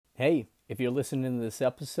Hey, if you're listening to this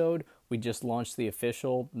episode, we just launched the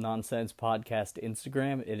official Nonsense Podcast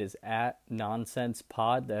Instagram. It is at Nonsense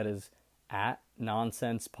Pod. That is at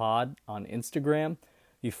Nonsense Pod on Instagram.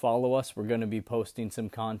 You follow us, we're going to be posting some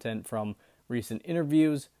content from recent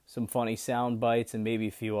interviews, some funny sound bites, and maybe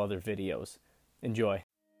a few other videos. Enjoy.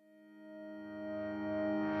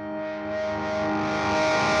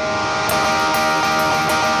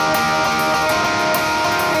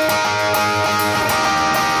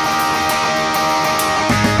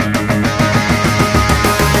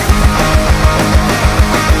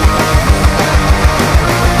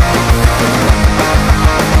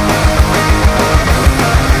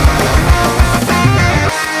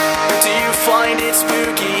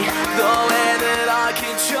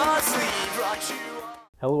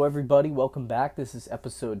 Hello everybody, welcome back. This is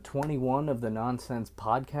episode 21 of the Nonsense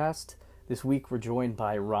Podcast. This week we're joined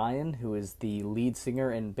by Ryan, who is the lead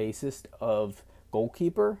singer and bassist of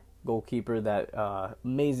Goalkeeper, that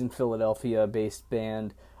amazing Philadelphia-based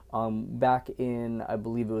band. Back in, I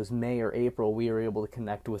believe it was May or April, we were able to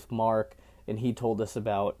connect with Mark, and he told us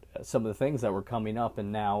about some of the things that were coming up,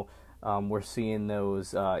 and now we're seeing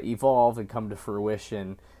those evolve and come to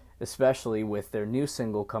fruition, especially with their new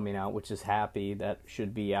single coming out, which is Happy, that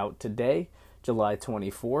should be out today, July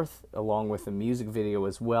 24th, along with a music video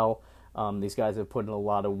as well. These guys have put in a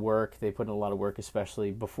lot of work. They put in a lot of work,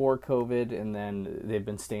 especially before COVID, and then they've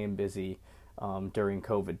been staying busy during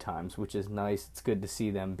COVID times, which is nice. It's good to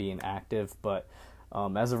see them being active, but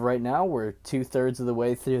as of right now, we're 2/3 of the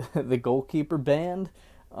way through the Goalkeeper band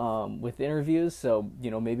with interviews, so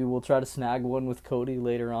maybe we'll try to snag one with Cody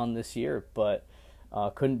later on this year, but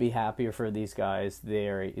couldn't be happier for these guys.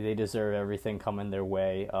 They deserve everything coming their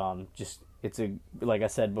way. Like I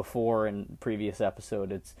said before in previous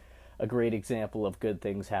episode, it's a great example of good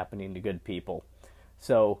things happening to good people.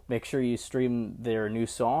 So make sure you stream their new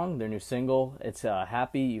song, their new single. It's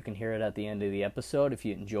Happy. You can hear it at the end of the episode. If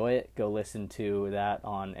you enjoy it, go listen to that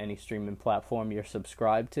on any streaming platform you're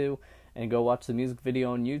subscribed to, and go watch the music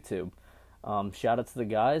video on YouTube. Shout out to the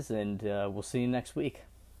guys, and we'll see you next week.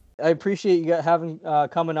 I appreciate you having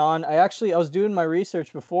coming on. I was doing my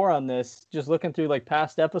research before on this, just looking through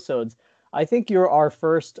past episodes. I think you're our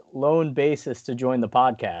first lone bassist to join the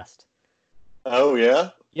podcast. Oh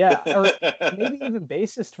yeah, yeah, or maybe even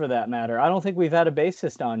bassist for that matter. I don't think we've had a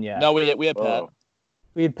bassist on yet. No, we had Pat.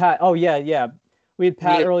 We had Pat. Oh yeah. We had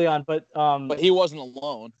Pat early on, but he wasn't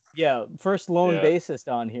alone. Yeah, first lone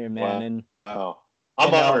bassist on here, man. Wow.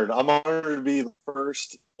 And I'm honored. I'm honored to be the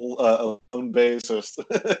first lone bassist.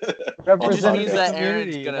 Representing the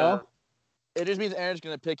community, It just means Aaron's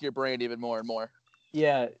gonna pick your brain even more and more.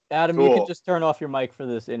 Yeah, Adam, cool. You can just turn off your mic for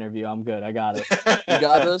this interview. I'm good. I got it. You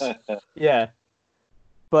got this? Yeah.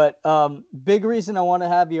 But big reason I want to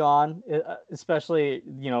have you on, especially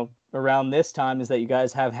around this time, is that you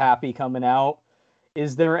guys have Happy coming out.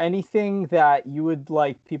 Is there anything that you would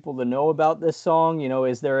like people to know about this song?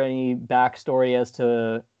 Is there any backstory as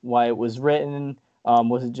to why it was written?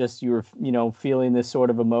 Was it just you were, feeling this sort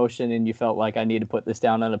of emotion and you felt like I need to put this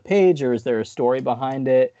down on a page, or is there a story behind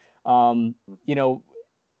it? I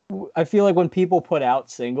feel like when people put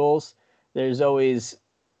out singles, there's always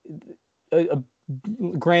a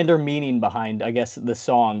grander meaning behind, I guess, the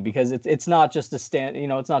song, because it's not just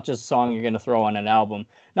it's not just a song you're going to throw on an album.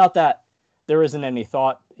 Not that there isn't any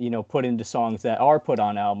thought, put into songs that are put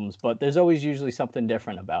on albums, but there's always usually something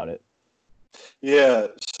different about it. Yeah,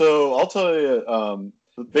 so I'll tell you,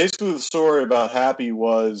 basically the story about Happy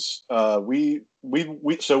was we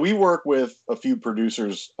work with a few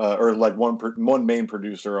producers, or one main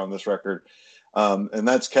producer on this record, and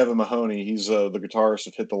that's Kevin Mahoney. He's the guitarist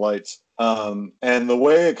of Hit the Lights. And the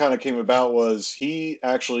way it kind of came about was he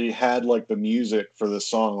actually had the music for this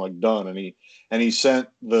song done, and he sent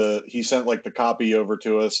the copy over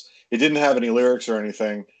to us. It didn't have any lyrics or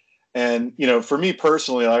anything. And, for me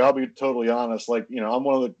personally, I'll be totally honest, I'm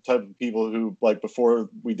one of the type of people who, before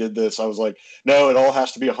we did this, I was like, no, it all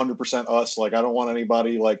has to be 100% us. I don't want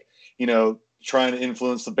anybody, trying to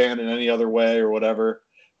influence the band in any other way or whatever.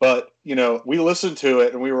 But, we listened to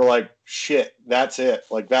it and we were like, shit, that's it.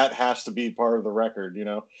 That has to be part of the record,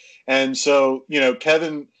 And so,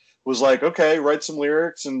 Kevin was like, okay, write some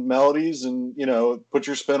lyrics and melodies and, put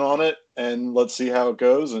your spin on it and let's see how it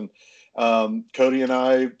goes. And Cody and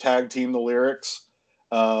I tag teamed the lyrics,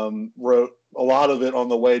 wrote a lot of it on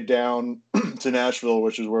the way down to Nashville,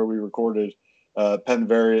 which is where we recorded Penn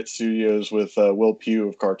Variant Studios with Will Pugh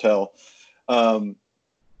of Cartel. It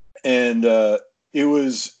ended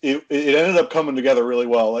up coming together really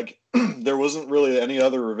well. There wasn't really any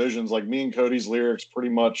other revisions. Me and Cody's lyrics pretty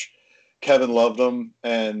much Kevin loved them,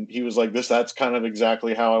 and he was like, that's kind of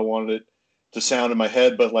exactly how I wanted it to sound in my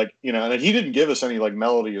head. But like, and he didn't give us any like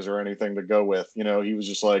melodies or anything to go with, he was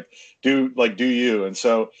just like, do you. And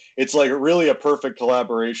so it's like really a perfect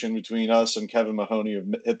collaboration between us and Kevin Mahoney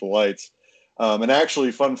of Hit the Lights. And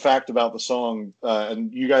actually, fun fact about the song,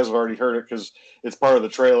 and you guys have already heard it because it's part of the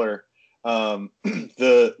trailer.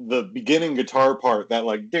 The beginning guitar part, that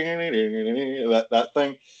like that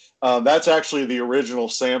thing, that's actually the original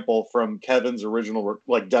sample from Kevin's original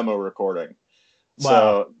like demo recording. Wow.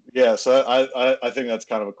 So yeah, so I think that's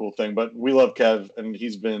kind of a cool thing. But we love Kev, and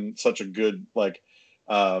he's been such a good like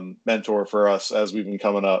mentor for us as we've been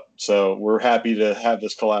coming up. So we're happy to have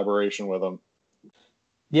this collaboration with him.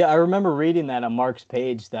 Yeah, I remember reading that on Mark's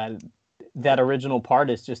page that original part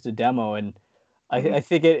is just a demo, and I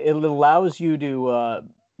think it allows you to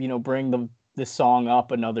bring the song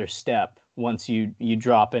up another step once you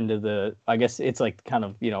drop into the, I guess it's like kind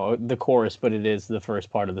of the chorus, but it is the first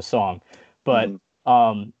part of the song. But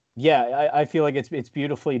yeah, I feel like it's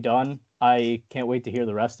beautifully done. I can't wait to hear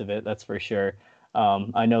the rest of it. That's for sure.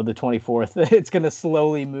 I know the 24th, it's going to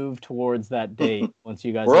slowly move towards that date once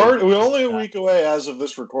you guys. We're only a week away as of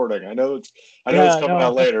this recording. I know it's coming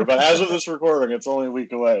out later, but as of this recording, it's only a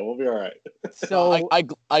week away. We'll be all right. So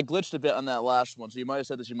I glitched a bit on that last one, so you might have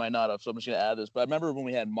said this, you might not have. So I'm just going to add this. But I remember when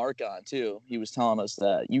we had Mark on too, he was telling us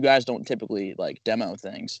that you guys don't typically like demo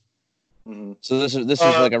things. Mm-hmm. So this is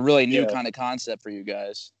like a really new kind of concept for you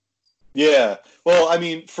guys. Yeah. Well, I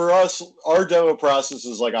mean, for us, our demo process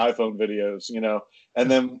is like iPhone videos,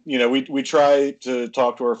 and then, we try to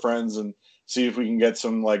talk to our friends and see if we can get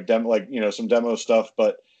some like some demo stuff.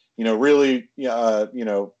 But, really,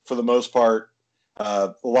 for the most part,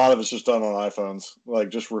 a lot of it's just done on iPhones, like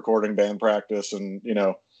just recording band practice and,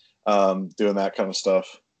 doing that kind of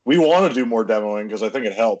stuff. We want to do more demoing because I think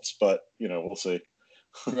it helps, but, we'll see.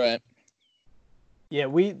 Right. Yeah,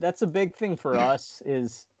 that's a big thing for us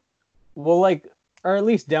is, or at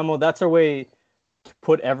least demo, that's our way to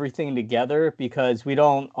put everything together because we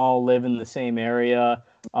don't all live in the same area.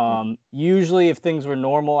 Usually if things were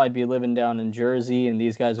normal, I'd be living down in Jersey and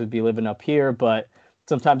these guys would be living up here, but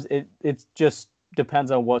sometimes it just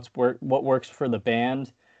depends on what works for the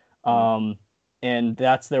band. And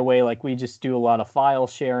that's their way. Like we just do a lot of file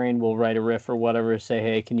sharing. We'll write a riff or whatever, say,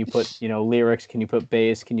 hey, can you put, lyrics? Can you put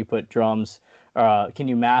bass? Can you put drums? Can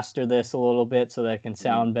you master this a little bit so that it can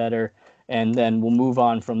sound better? And then we'll move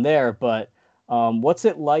on from there. But what's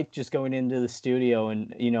it like just going into the studio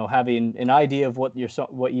and having an idea of what you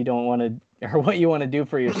don't want to or what you want to do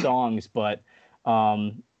for your songs, but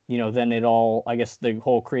then it all, I guess the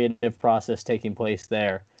whole creative process taking place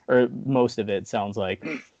there, or most of it sounds like.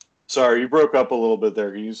 Sorry, you broke up a little bit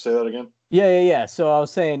there. Can you say that again? Yeah. So I was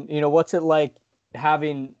saying, what's it like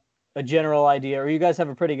having a general idea, or you guys have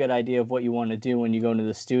a pretty good idea of what you want to do when you go into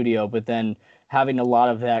the studio, but then having a lot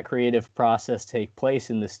of that creative process take place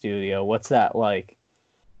in the studio. What's that like?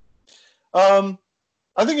 I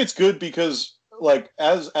think it's good because like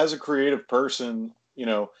as a creative person,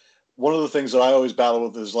 one of the things that I always battle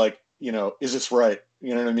with is like, is this right?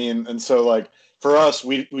 You know what I mean? And so like for us,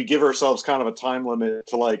 we give ourselves kind of a time limit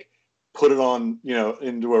to like put it on,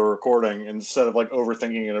 into a recording instead of like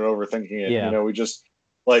overthinking it. Yeah. We just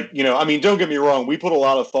like, I mean, don't get me wrong. We put a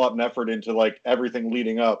lot of thought and effort into like everything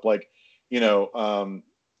leading up, like, all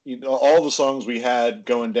the songs we had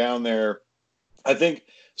going down there. I think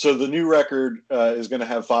so. The new record is going to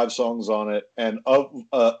have 5 songs on it, and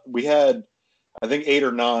we had, I think 8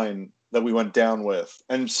 or 9 that we went down with,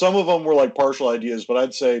 and some of them were like partial ideas, but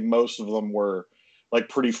I'd say most of them were like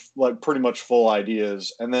pretty much full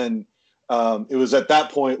ideas. And then it was at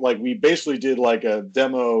that point like we basically did like a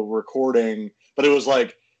demo recording, but it was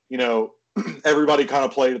like everybody kind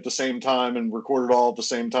of played at the same time and recorded all at the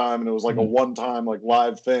same time, and it was like a one-time like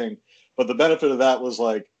live thing. But the benefit of that was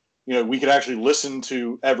like, we could actually listen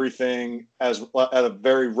to everything at a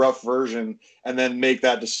very rough version and then make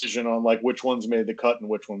that decision on like which ones made the cut and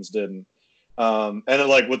which ones didn't. And it,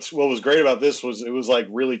 like what was great about this was it was like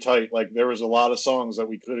really tight. Like there was a lot of songs that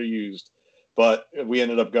we could have used, but we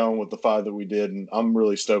ended up going with the 5 that we did, and I'm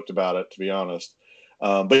really stoked about it, to be honest.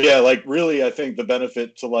 But yeah, like really, I think the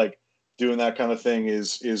benefit to like doing that kind of thing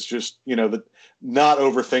is just the not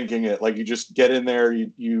overthinking it. Like you just get in there,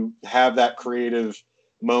 you have that creative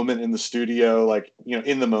moment in the studio, like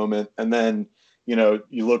in the moment, and then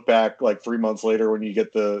you look back like 3 months later when you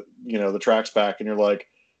get the the tracks back, and you're like,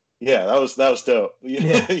 yeah, that was dope.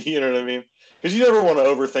 Yeah. You know what I mean? Because you never want to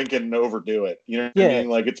overthink it and overdo it. You know what I mean?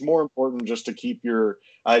 Like it's more important just to keep your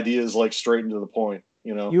ideas like straight and to the point.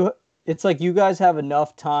 It's like you guys have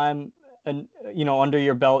enough time and under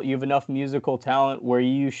your belt, you have enough musical talent where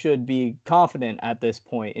you should be confident at this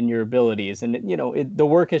point in your abilities, and the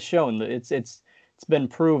work has shown that it's been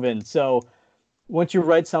proven. So once you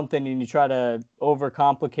write something and you try to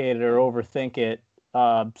overcomplicate it or overthink it,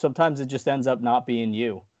 sometimes it just ends up not being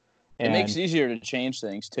you. And it makes it easier to change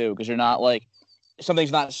things too, because you're not like,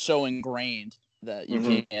 something's not so ingrained that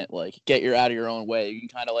you can't like get out of your own way. You can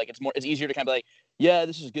kind of like, it's easier to kind of be like, yeah,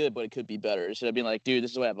 this is good, but it could be better. Instead of being like, dude,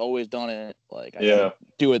 this is the way I've always done it. Like, I can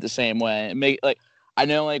do it the same way. And make like, I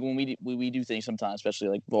know like when we do things sometimes, especially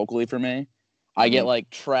like vocally for me, I get like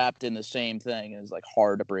trapped in the same thing, and it's like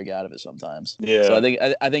hard to break out of it sometimes. Yeah. So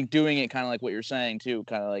I think doing it kind of like what you're saying too,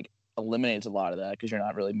 kind of like eliminates a lot of that because you're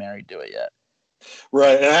not really married to it yet.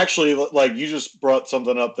 Right. And actually, like, you just brought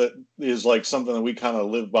something up that is like something that we kind of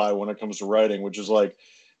live by when it comes to writing, which is like,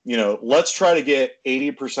 let's try to get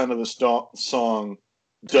 80% of the song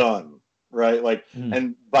done. Right. Like,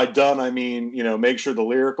 and by done, I mean, make sure the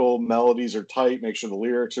lyrical melodies are tight, make sure the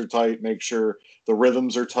lyrics are tight, make sure the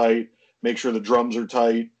rhythms are tight, make sure the drums are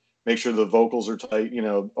tight, make sure the vocals are tight,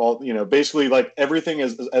 basically like everything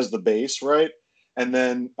as the bass. Right. And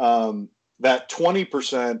then that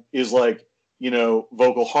 20% is like,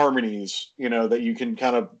 vocal harmonies, that you can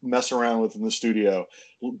kind of mess around with in the studio,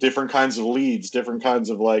 different kinds of leads, different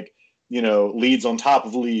kinds of like, leads on top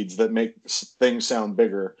of leads that make things sound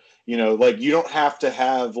bigger. Like you don't have to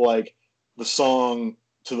have like the song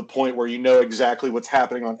to the point where exactly what's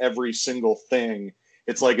happening on every single thing.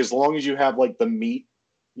 It's like, as long as you have like the meat,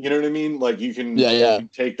 you know what I mean? Like you can, you can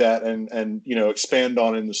take that and expand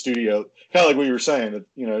on in the studio. Kind of like what you were saying,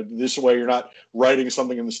 this way you're not writing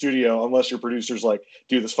something in the studio unless your producer's like,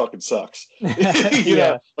 dude, this fucking sucks.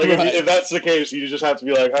 If that's the case, you just have to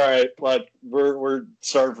be like, all right, like we're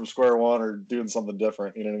starting from square one or doing something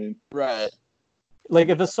different. You know what I mean? Right. Like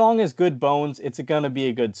if a song is good bones, it's going to be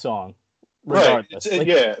a good song. Regardless.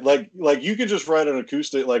 Right. Like you could just write an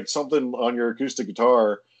acoustic, like something on your acoustic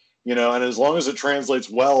guitar, and as long as it translates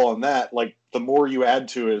well on that, like the more you add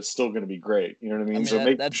to it, it's still going to be great. You know what I mean? So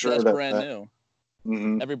that's brand new.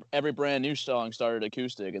 Mm-hmm. Every brand new song started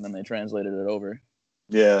acoustic, and then they translated it over.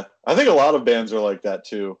 Yeah, I think a lot of bands are like that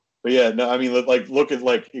too. But yeah, no, I mean, like look at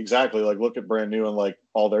look at Brand New and like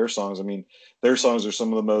all their songs. I mean, their songs are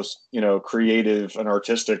some of the most creative and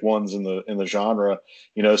artistic ones in the genre.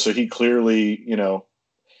 So he clearly knew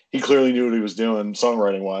what he was doing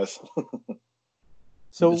songwriting wise.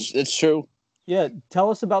 So it's true. Yeah,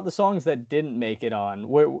 tell us about the songs that didn't make it on.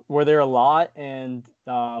 Were there a lot, and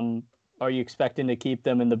are you expecting to keep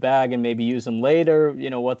them in the bag and maybe use them later?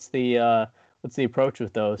 What's the approach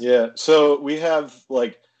with those? Yeah, so we have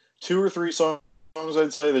like 2 or 3 songs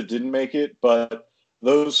I'd say that didn't make it, but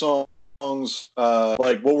those songs,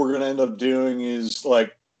 like what we're going to end up doing is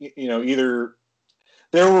like, either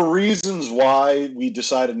there were reasons why we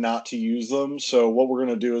decided not to use them. So what we're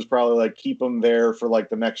going to do is probably like keep them there for like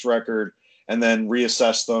the next record and then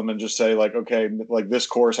reassess them and just say like, okay, like this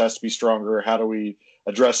chorus has to be stronger. How do we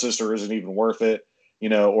address this, or is it even worth it?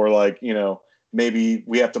 Or like, maybe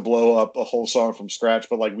we have to blow up a whole song from scratch,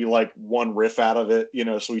 but like we like one riff out of it,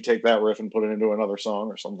 so we take that riff and put it into another song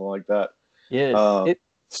or something like that. Yeah.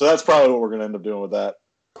 So that's probably what we're going to end up doing with that.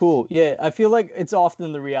 Cool. Yeah, I feel like it's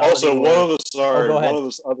often the reality. Also, one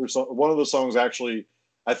of the songs actually,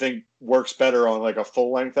 I think, works better on like a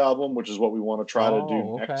full length album, which is what we want to try to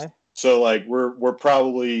do next. So like we're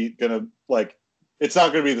probably gonna like, it's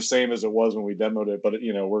not gonna be the same as it was when we demoed it, but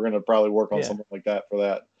we're gonna probably work on something like that for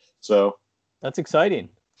that. So that's exciting.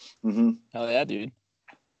 Mm-hmm. Hell yeah, dude.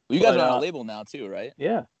 Well, you guys are on a label now too, right?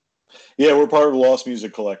 Yeah. Yeah, we're part of the Lost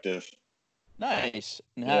Music Collective. Nice.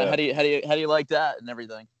 And how do you like that and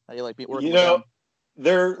everything? How do you like working with them?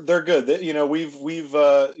 They're good. We've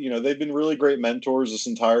they've been really great mentors this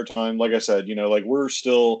entire time. Like I said, like we're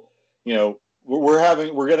still,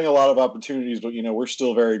 we're getting a lot of opportunities, but we're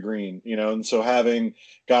still very green, and so having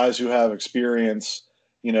guys who have experience,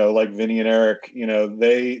 like Vinny and Eric,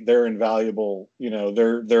 they're invaluable.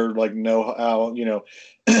 They're like know how,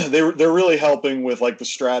 they're really helping with like the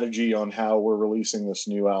strategy on how we're releasing this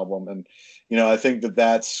new album. And I think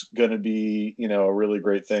that's going to be, a really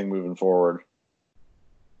great thing moving forward.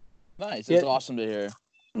 Nice. It's awesome to hear.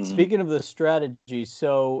 Speaking of the strategy,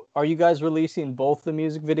 so are you guys releasing both the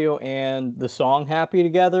music video and the song Happy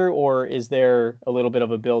together, or is there a little bit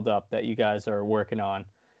of a build-up that you guys are working on?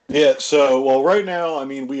 Yeah, so, well, right now, I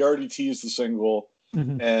mean, we already teased the single,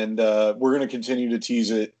 and we're going to continue to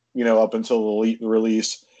tease it, up until the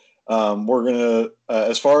release. We're going to,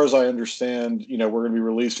 as far as I understand, we're going to be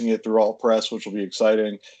releasing it through Alt Press, which will be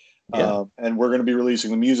exciting. Yeah. And we're going to be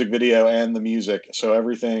releasing the music video and the music. So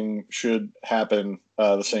everything should happen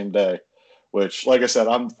the same day. which, like I said,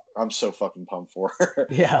 I'm so fucking pumped for.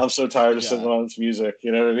 Yeah. I'm so tired of sitting on this music.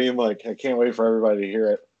 You know what I mean? Like, I can't wait for everybody to hear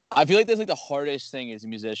it. I feel like that's like the hardest thing as a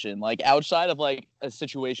musician. Like outside of like a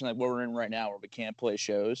situation like what we're in right now where we can't play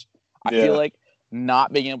shows, I feel like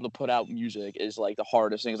not being able to put out music is like the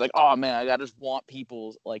hardest thing. It's like, oh man, I just want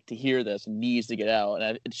people like to hear this and needs to get out.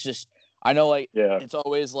 And it's just, I know like it's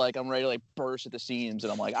always like I'm ready to like burst at the seams,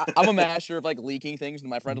 and I'm like I'm a master of like leaking things, and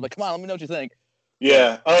my friends are like, come on, let me know what you think.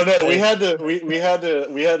 Yeah. Oh no, we had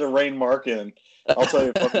to rein Mark in. I'll tell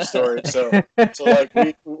you a funny story. So like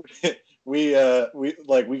we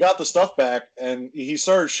got the stuff back, and he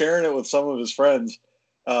started sharing it with some of his friends,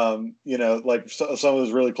 like some of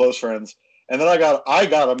his really close friends. And then I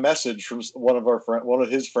got a message from one of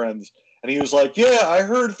his friends, and he was like, "Yeah, I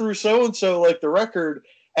heard through so and so like the record,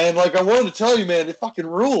 and like I wanted to tell you, man, it fucking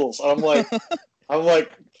rules." And I'm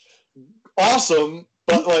like, awesome,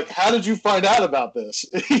 but like, how did you find out about this?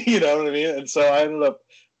 You know what I mean? And so I ended up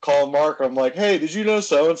calling Mark. I'm like, "Hey, did you know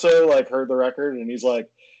so and so like heard the record?" And he's like,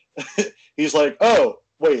 "Oh,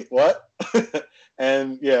 wait, what?"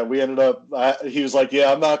 And yeah, we ended up. He was like,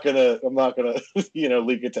 "Yeah, I'm not gonna,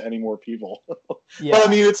 leak it to any more people." Yeah. But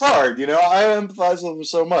I mean, it's hard, I empathize with him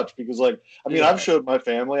so much because, like, I mean, I've showed my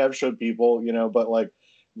family, I've showed people, but like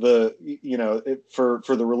for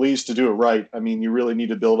the release to do it right, I mean, you really need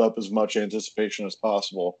to build up as much anticipation as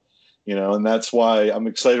possible, and that's why I'm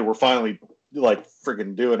excited. We're finally like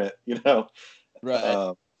freaking doing it,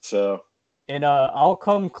 Right. So. And I'll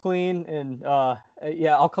come clean, and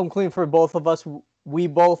I'll come clean for both of us. We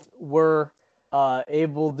both were had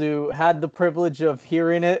the privilege of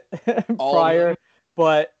hearing it prior,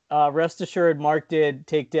 but rest assured, Mark did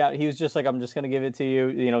take down. He was just like, "I'm just gonna give it to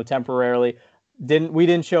you, temporarily." We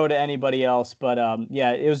didn't show it to anybody else, but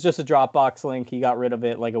it was just a Dropbox link. He got rid of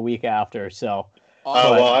it like a week after, so.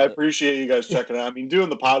 Well, I appreciate you guys checking it out. I mean, doing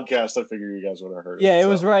the podcast, I figure you guys would have heard it. Yeah, it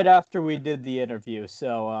was right after we did the interview.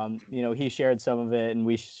 So, he shared some of it, and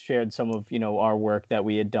we shared some of, our work that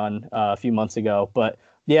we had done a few months ago. But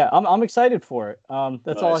yeah, I'm excited for it.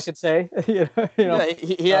 That's all I could say. Yeah,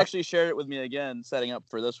 he actually shared it with me again, setting up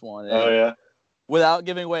for this one. Oh yeah. Without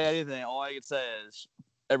giving away anything, all I could say is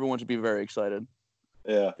everyone should be very excited.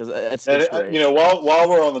 Yeah, because it's great. While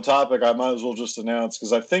we're on the topic, I might as well just announce,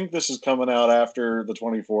 because I think this is coming out after the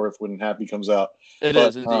 24th when Happy comes out. It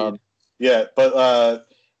is indeed. But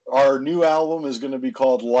our new album is going to be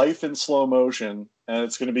called Life in Slow Motion, and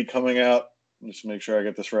it's going to be coming out. Just make sure I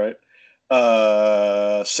get this right.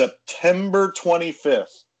 September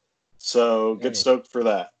 25th. So get stoked for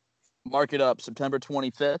that. Mark it up, September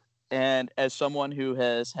 25th. And as someone who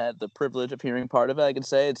has had the privilege of hearing part of it, I can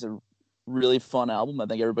say it's a really fun album. I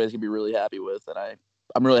think everybody's gonna be really happy with, and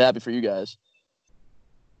I'm really happy for you guys.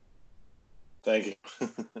 Thank you.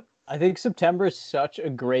 I think September is such a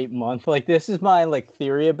great month. Like, this is my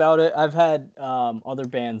theory about it. I've had other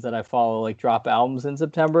bands that I follow drop albums in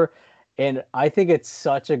September, and I think it's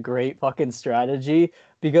such a great fucking strategy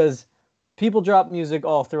because people drop music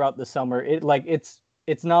all throughout the summer.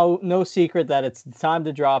 It's no secret that it's time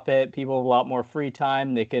to drop it. People have a lot more free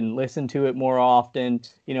time. They can listen to it more often.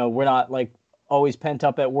 We're not always pent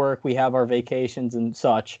up at work. We have our vacations and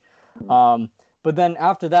such. But then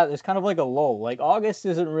after that, there's kind of a lull. August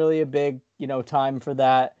isn't really a big, time for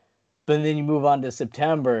that. But then you move on to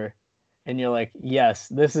September and you're like,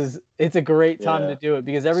 yes, it's a great time to do it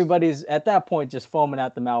because everybody's at that point just foaming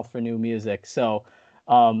at the mouth for new music. So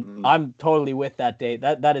I'm totally with that date.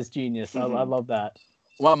 That is genius. I love that.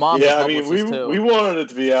 Well, mom. Yeah, I mean, we wanted it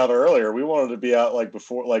to be out earlier. We wanted it to be out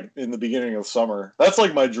before, in the beginning of summer. That's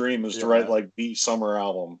my dream is to write the summer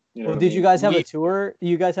album. Did you guys have a tour?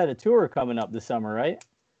 You guys had a tour coming up this summer, right?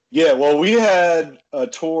 Yeah, well, we had a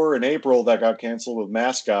tour in April that got canceled with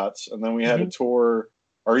Mascots, and then we had a tour.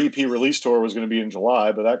 Our EP release tour was going to be in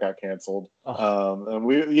July, but that got canceled. And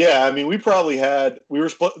we probably we were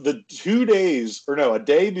split the 2 days, or no, a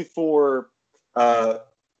day before.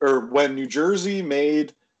 Or when New Jersey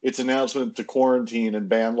made its announcement to quarantine and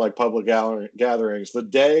ban public gatherings, the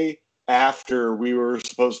day after we were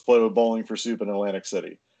supposed to play with Bowling for Soup in Atlantic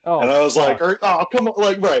City. And I was like, oh, come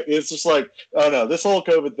on, right. It's just oh no, this whole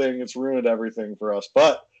COVID thing, it's ruined everything for us.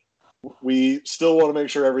 But we still want to make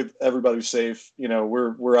sure everybody's safe.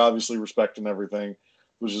 We're obviously respecting everything,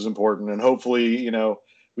 which is important. And hopefully,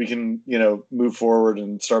 we can, move forward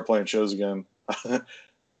and start playing shows again.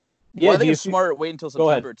 Yeah, I think it's smart to wait until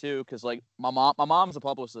September too, because my mom's a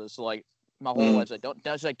publicist, so my whole life's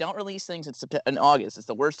don't release things in August. It's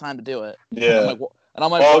the worst time to do it. Yeah, I'm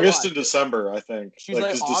like August and December, I think. She's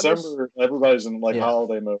because December everybody's in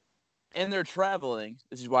holiday mode. And they're traveling.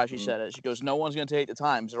 This is why she said it. She goes, no one's gonna take the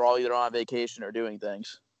time because they're all either on vacation or doing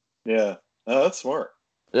things. Yeah. Oh, that's smart.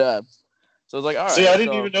 Yeah. So it's like, all right. See, I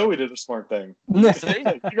didn't even know we did a smart thing. See?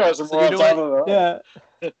 You guys are So more you're on top of it.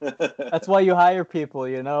 Yeah, that's why you hire people,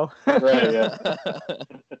 you know. Right. Yeah.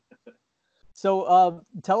 So,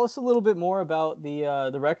 tell us a little bit more about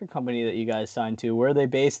the record company that you guys signed to. Where are they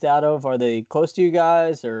based out of? Are they close to you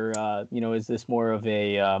guys, or is this more of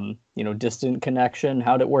a distant connection?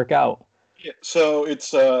 How'd it work out? Yeah, so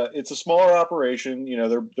it's a smaller operation. You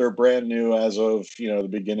know, they're brand new as of the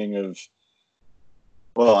beginning of.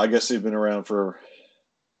 Well, I guess they've been around for,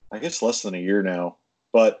 I guess, less than a year now.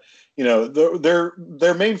 But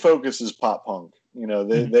their main focus is pop punk. You know,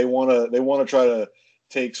 they want to try to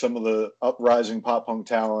take some of the uprising pop punk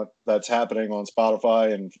talent that's happening on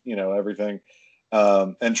Spotify and everything,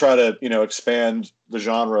 and try to expand the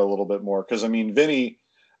genre a little bit more. Because I mean, Vinny,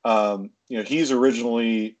 he's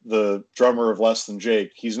originally the drummer of Less Than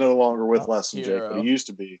Jake. He's no longer with Less Than Jake, but he used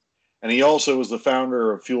to be, and he also was the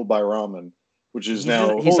founder of Fueled by Ramen, which is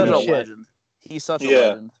he's such a legend. He's such a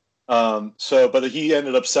legend. But he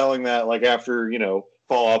ended up selling that like after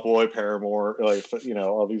Fall Out Boy, Paramore, like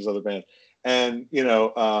all these other bands, and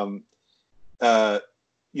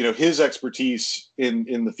his expertise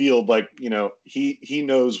in the field, like he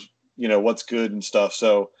knows what's good and stuff.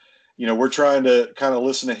 So we're trying to kind of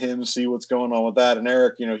listen to him, see what's going on with that. And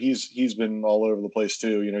Eric, he's been all over the place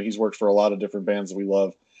too. He's worked for a lot of different bands that we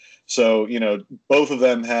love. So, both of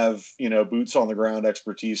them have, boots on the ground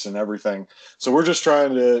expertise and everything. So we're just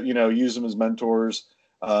trying to, use them as mentors,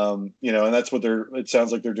 and that's what it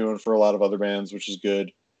sounds like they're doing for a lot of other bands, which is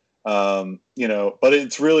good. But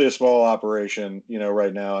it's really a small operation,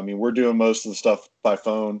 right now. I mean, we're doing most of the stuff by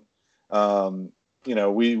phone.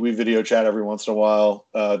 We video chat every once in a while,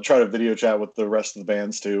 try to video chat with the rest of the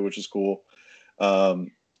bands too, which is cool.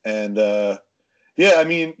 Yeah, I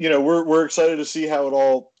mean, we're excited to see how it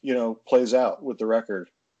all, plays out with the record.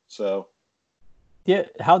 So, yeah,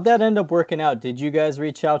 how'd that end up working out? Did you guys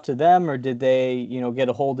reach out to them, or did they, get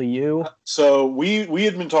a hold of you? So we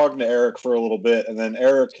had been talking to Eric for a little bit, and then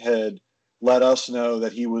Eric had let us know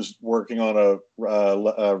that he was working on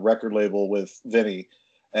a record label with Vinny,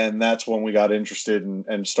 and that's when we got interested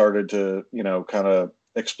and started to, kind of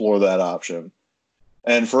explore that option.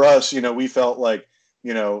 And for us, we felt like,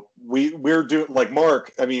 we're doing like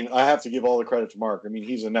Mark. I mean, I have to give all the credit to Mark. I mean,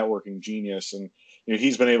 he's a networking genius, and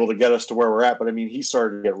he's been able to get us to where we're at. But I mean, he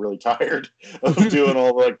started to get really tired of doing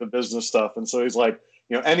all like the business stuff, and so he's like,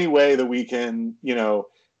 any way that we can,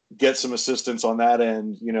 get some assistance on that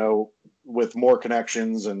end, with more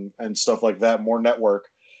connections and stuff like that, more network,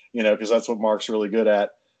 because that's what Mark's really good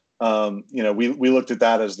at. We looked at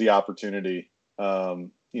that as the opportunity.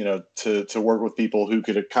 To work with people who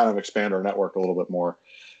could kind of expand our network a little bit more.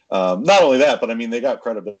 Not only that, but I mean, they got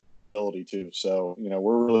credibility too. So,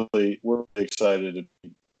 we're really excited to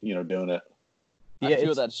be, doing it. I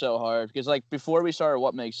feel that so hard because like before we started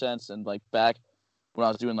What Makes Sense and like back when I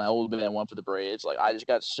was doing my old band One for the Braids, like I just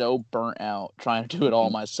got so burnt out trying to do it all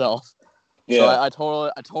myself. Yeah.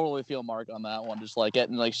 So I totally feel Mark on that one. Just like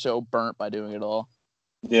getting like so burnt by doing it all.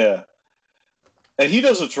 Yeah. And he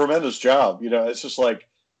does a tremendous job. It's just like,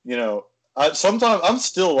 sometimes I'm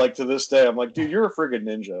still like to this day, I'm like, dude, you're a friggin'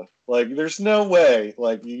 ninja. Like, there's no way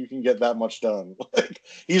like you can get that much done. Like,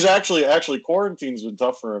 he's actually quarantine's been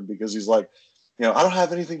tough for him because he's like, I don't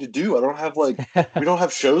have anything to do. I don't have like, we don't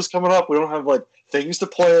have shows coming up. We don't have like things to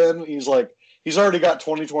plan. He's like, he's already got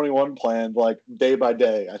 2021 planned like day by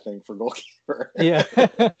day, I think, for Goalkeeper. Yeah.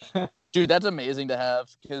 Dude, that's amazing to have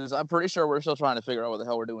because I'm pretty sure we're still trying to figure out what the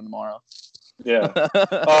hell we're doing tomorrow. Yeah.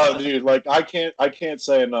 Dude, like I can't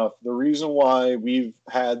say enough. The reason why we've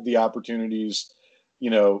had the opportunities,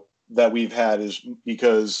 that we've had is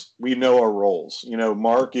because we know our roles.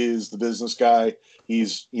 Mark is the business guy.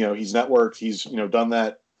 He's networked. He's, done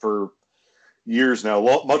that for years now,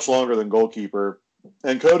 much longer than Goalkeeper.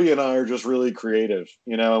 And Cody and I are just really creative,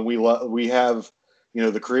 and we have,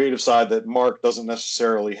 the creative side that Mark doesn't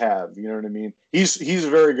necessarily have. You know what I mean? He's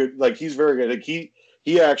very good. Like, he's very good. Like,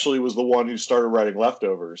 he actually was the one who started writing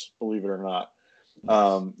Leftovers, believe it or not.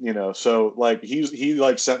 So like he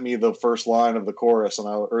like sent me the first line of the chorus and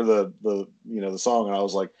the song, and I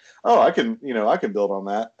was like, oh, I can build on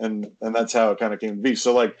that, and that's how it kind of came to be.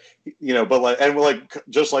 So like, but like, and like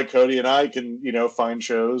just like Cody and I can find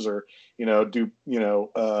shows or do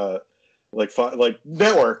like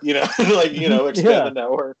network, like expand the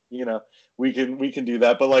network. We can do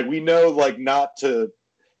that, but like we know like not to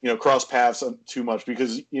cross paths too much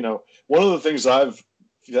because one of the things I've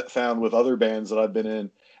found with other bands that I've been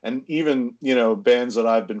in, and even bands that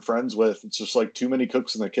I've been friends with, it's just like too many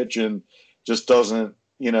cooks in the kitchen just doesn't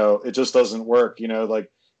it just doesn't work.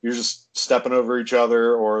 Like you're just stepping over each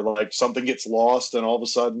other, or like something gets lost and all of a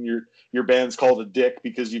sudden your band's called a dick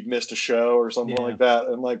because you've missed a show or something like that.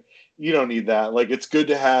 And like, you don't need that. Like, it's good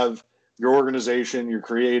to have your organization, your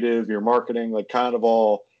creative, your marketing, like kind of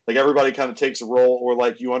all, like everybody kind of takes a role, or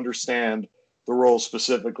like you understand the role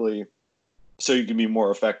specifically so you can be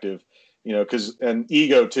more effective, you know, and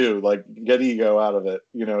ego too, like get ego out of it,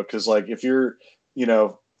 you know, cause like if you're, you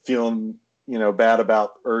know, feeling, you know, bad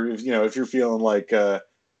about, or if, you know, if you're feeling like,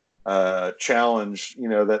 challenge, you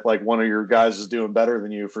know, that like one of your guys is doing better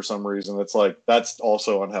than you for some reason, it's like, that's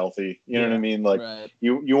also unhealthy. You know what I mean? Like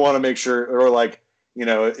you want to make sure, or like, you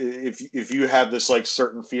know, if you have this like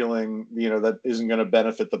certain feeling, you know, that isn't going to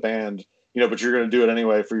benefit the band, you know, but you're going to do it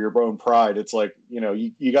anyway for your own pride. It's like, you know,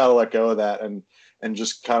 you got to let go of that and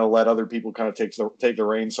just kind of let other people kind of take the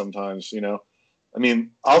reins sometimes, you know. I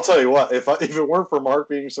mean, I'll tell you what, if it weren't for Mark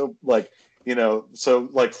being so like, you know, so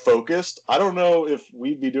like focused, I don't know if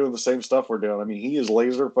we'd be doing the same stuff we're doing. I mean, he is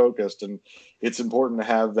laser focused, and it's important to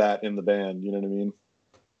have that in the band. You know what I mean?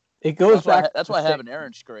 It goes back. That's why having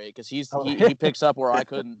Aaron's great, because he picks up where I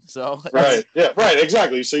couldn't. So right, yeah, right,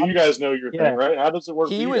 exactly. So you guys know your thing, right? How does it work?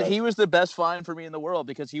 He was the best find for me in the world,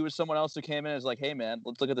 because he was someone else who came in and was like, hey man,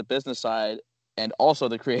 let's look at the business side and also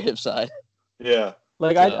the creative side. Yeah.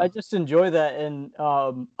 Like, I just enjoy that, and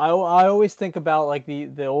I always think about like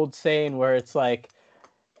the old saying where it's like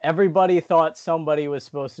everybody thought somebody was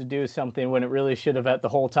supposed to do something when it really should have at the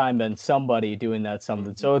whole time been somebody doing that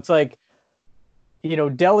something. So it's like, you know,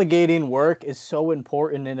 delegating work is so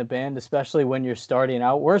important in a band, especially when you're starting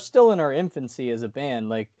out. We're still in our infancy as a band.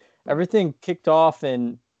 Like, everything kicked off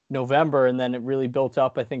in November, and then it really built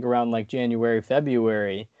up, I think, around like January,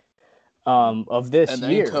 February of this and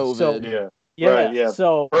then year. COVID. So, right, yeah.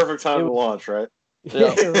 So perfect time to launch, right?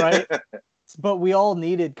 Yeah, right. But we all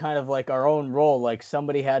needed kind of like our own role. Like,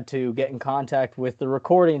 somebody had to get in contact with the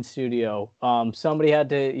recording studio. Somebody had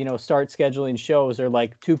to, you know, start scheduling shows, or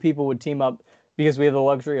like two people would team up, because we have the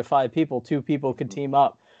luxury of 5 people. 2 people could team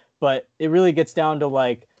up. But it really gets down to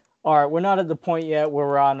like, all right, we're not at the point yet where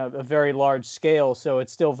we're on a very large scale, so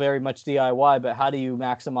it's still very much DIY. But how do you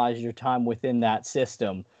maximize your time within that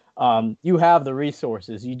system? You have the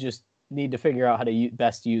resources. You just need to figure out how to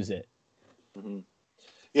best use it. Mm-hmm.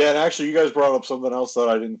 Yeah, and actually, you guys brought up something else that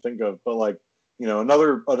I didn't think of, but like, you know,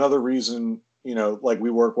 another reason, you know, like we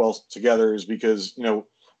work well together is because, you know,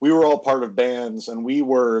 we were all part of bands, and we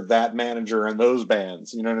were that manager in those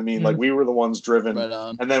bands. You know what I mean? Mm-hmm. Like, we were the ones driven,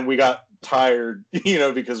 and then we got tired, you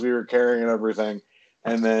know, because we were carrying everything.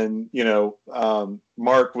 And then, you know,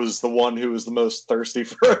 Mark was the one who was the most thirsty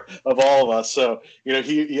of all of us. So, you know,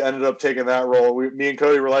 he ended up taking that role. Me and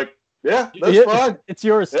Cody were like, yeah, that's fine. It's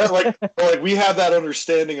yours. Yeah, like we have that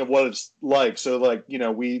understanding of what it's like. So like, you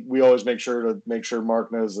know, we always make sure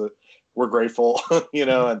Mark knows that we're grateful, you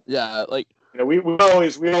know, and yeah, like, you know, we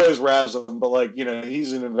always razz him, but like, you know,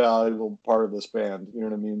 he's an invaluable part of this band. You know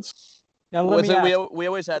what I mean? Now, we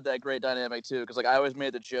always had that great dynamic too, because like I always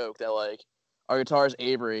made the joke that like our guitarist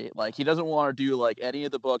Avery, like he doesn't want to do like any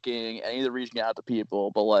of the booking, any of the reaching out to people,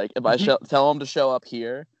 but like if I tell him to show up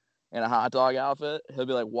here in a hot dog outfit, he'll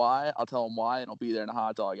be like, why? I'll tell him why, and he'll be there in a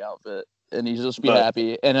hot dog outfit, and he's just be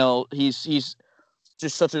happy. And he's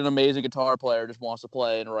just such an amazing guitar player, just wants to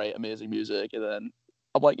play and write amazing music. And then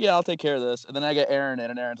I'm like, yeah, I'll take care of this. And then I get Aaron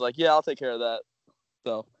in, and Aaron's like, yeah, I'll take care of that.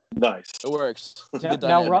 So nice, it works.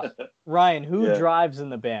 Now, Ryan, who drives in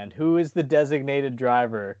the band? Who is the designated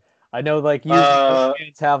driver? I know, like, you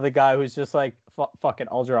have the guy who's just like, fuck it,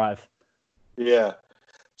 I'll drive. Yeah.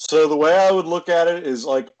 So the way I would look at it is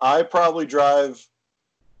like I probably drive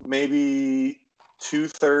maybe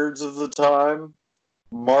 2/3 of the time.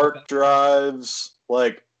 Mark drives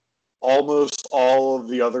like almost all of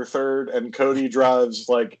the other third, and Cody drives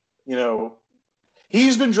like, you know,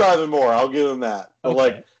 he's been driving more. I'll give him that. But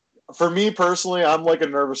like for me personally, I'm like a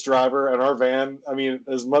nervous driver, and our van, I mean,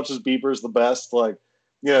 as much as Beeper's the best, like,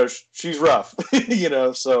 you know, she's rough, you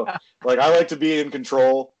know, so like I like to be in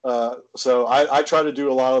control. So I try to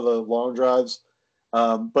do a lot of the long drives.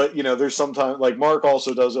 But, you know, there's sometimes like Mark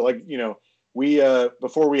also does it. Like, you know, we,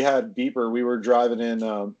 before we had Beeper, we were driving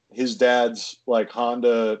in his dad's like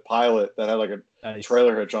Honda Pilot that had like a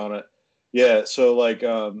trailer hitch on it. Yeah. So like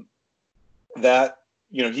that,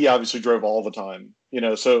 you know, he obviously drove all the time, you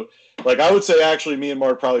know, so like I would say actually me and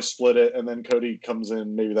Mark probably split it, and then Cody comes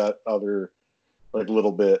in maybe that other like a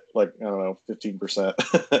little bit, like, I don't know,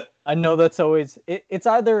 15%. I know that's always it's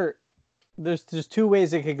either there's 2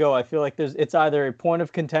 ways it could go. I feel like it's either a point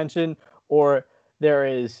of contention, or there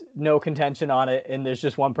is no contention on it, and there's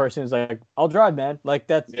just one person who's like, I'll drive, man. Like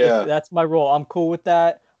that's my role. I'm cool with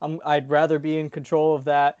that. I'd rather be in control of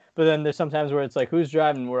that. But then there's sometimes where it's like, who's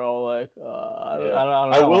driving? We're all like, I don't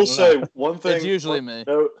know. I will say one thing. It's usually me.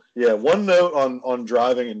 One note on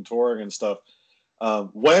driving and touring and stuff.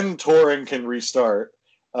 When touring can restart,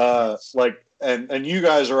 and you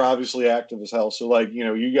guys are obviously active as hell. So like,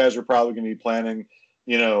 you guys are probably going to be planning,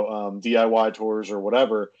 DIY tours or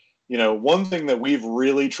whatever. One thing that we've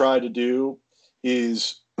really tried to do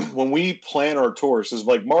is when we plan our tours, is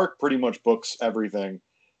like Mark pretty much books everything.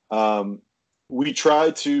 We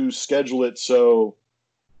try to schedule it so,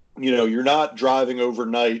 you're not driving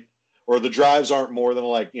overnight, or the drives aren't more than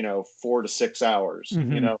 4 to 6 hours,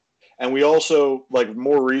 Mm-hmm. And we also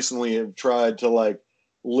more recently have tried to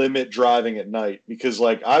limit driving at night, because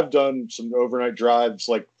I've done some overnight drives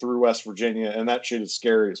through West Virginia, and that shit is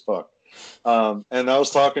scary as fuck. And I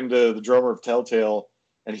was talking to the drummer of Telltale,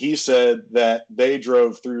 and he said that they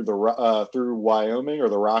drove through through Wyoming or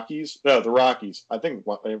the Rockies. No, the Rockies. I think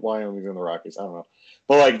Wyoming's in the Rockies. I don't know.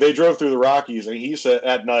 But they drove through the Rockies, and he said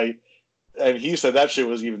at night, and he said that shit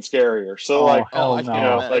was even scarier. So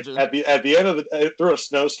no. At the end of through a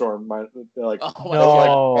snowstorm, all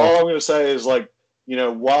I'm gonna say is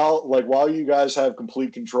while you guys have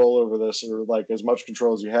complete control over this, or as much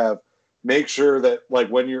control as you have, make sure that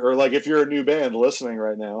when you're, or if you're a new band listening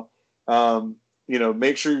right now,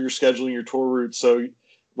 make sure you're scheduling your tour routes. So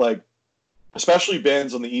especially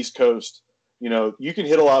bands on the East Coast, you can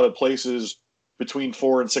hit a lot of places between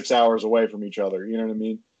 4 and 6 hours away from each other. You know what I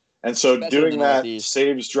mean? And so doing that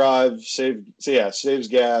saves saves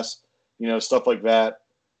gas, stuff like that.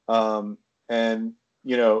 And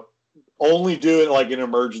only do it in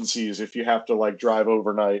emergencies if you have to drive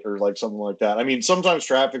overnight or something like that. I mean, sometimes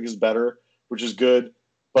traffic is better, which is good,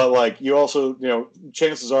 but you also,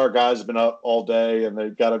 chances are guys have been up all day and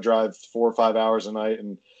they've got to drive 4 or 5 hours a night,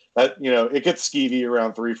 and that, it gets skeevy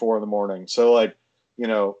around 3, 4 in the morning. So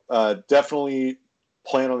definitely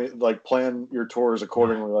plan your tours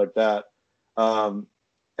accordingly like that.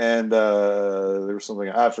 And there was something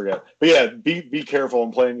I forget, but yeah, be careful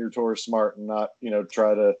and plan your tours smart, and not,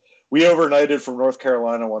 try to. We overnighted from North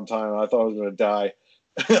Carolina one time, and I thought I was going to die.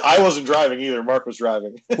 I wasn't driving either. Mark was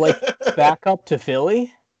driving. Back up to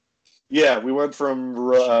Philly? Yeah, we went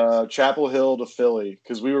from Chapel Hill to Philly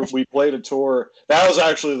because we played a tour. That was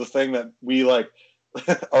actually the thing that we or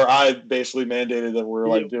I basically mandated that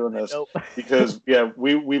we're doing this because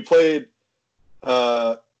we played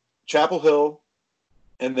Chapel Hill,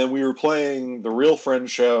 and then we were playing the Real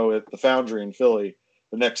Friends show at the Foundry in Philly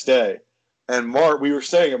the next day. And we were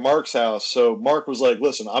staying at Mark's house. So Mark was like,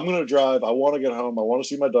 listen, I'm going to drive. I want to get home. I want to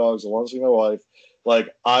see my dogs. I want to see my wife.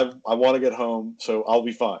 I want to get home, so I'll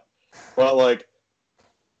be fine. But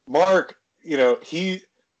Mark,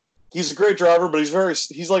 he's a great driver, but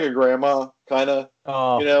he's like a grandma kind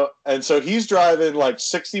of, and so he's driving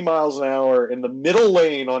 60 miles an hour in the middle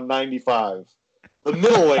lane on 95, the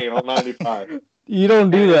middle lane on 95. You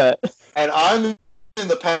don't do that. And I'm in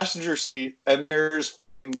the passenger seat, and there's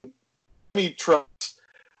trucks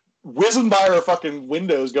whizzing by our fucking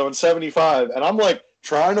windows going 75, and I'm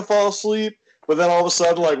trying to fall asleep, but then all of a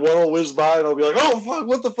sudden one will whiz by and I'll be like, oh fuck,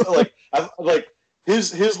 what the fuck.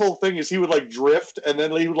 His whole thing is he would drift, and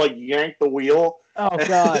then he would yank the wheel. Oh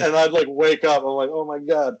god. And I'd wake up. I'm like, oh my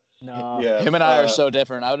god. No. Yeah. Him and I are so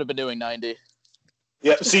different. I would have been doing 90.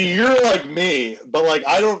 Yeah. See, you're like me, but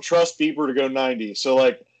I don't trust Bieber to go 90. So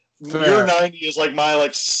your 90 is my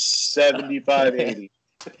 75, 80.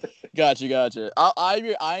 Gotcha.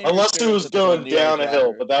 I Unless it was going down a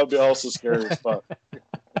hill, but that would be also scary as fuck.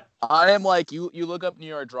 I am you look up New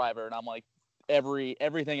York Driver, and I'm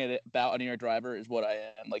everything about a New York Driver is what I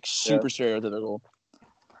am, super stereotypical.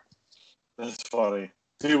 That's funny.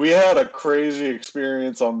 Dude, we had a crazy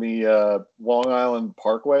experience on the Long Island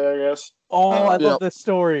Parkway, I guess. Oh, I love this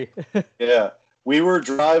story. Yeah. We were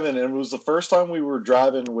driving, and it was the first time we were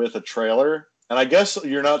driving with a trailer. And I guess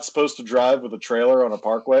you're not supposed to drive with a trailer on a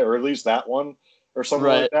parkway, or at least that one, or something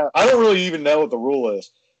like that. I don't really even know what the rule is.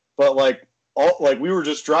 But we were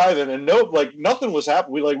just driving, and nothing was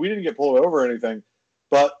happening. We didn't get pulled over or anything.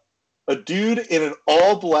 But a dude in an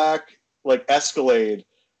all black Escalade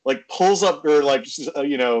pulls up,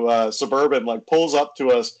 or Suburban pulls up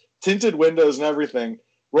to us, tinted windows and everything,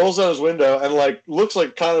 rolls down his window, and looks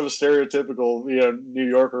like kind of a stereotypical New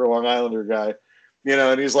Yorker, Long Islander guy,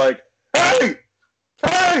 and he's like, hey,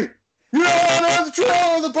 you don't have the trailer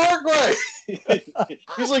on the parkway.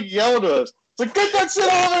 He's yelling to us. It's get that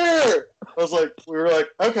shit over here. We were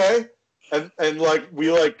okay. And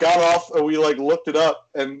we got off, and we looked it up,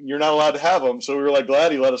 and you're not allowed to have them. So we were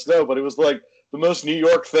glad he let us know. But it was the most New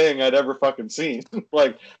York thing I'd ever fucking seen.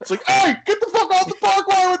 Like, it's like, hey, get the fuck off the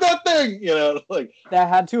parkway with that thing, you know? Like, that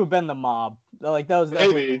had to have been the mob. Like, that was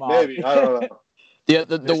definitely the mob. Maybe, I don't know.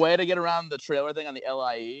 The way to get around the trailer thing on the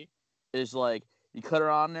LIE is like you cut her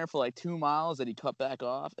on there for like 2 miles, then you cut back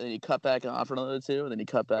off, and then you cut back on for another 2, and then you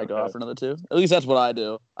cut back off for another 2. At least that's what I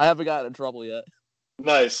do. I haven't gotten in trouble yet.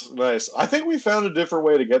 Nice. I think we found a different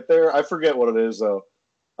way to get there. I forget what it is though.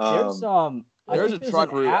 There's a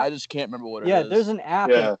truck route. I just can't remember what it is. Yeah, there's an app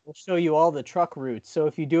that will show you all the truck routes. So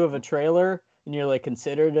if you do have a trailer and you're like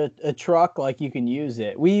considered a truck, like you can use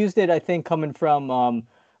it. We used it, I think, coming from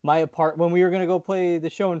my apartment when we were gonna go play the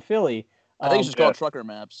show in Philly. I think it's just called Trucker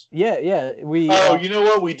Maps. Yeah. You know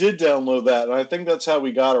what? We did download that, and I think that's how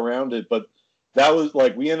we got around it. But that was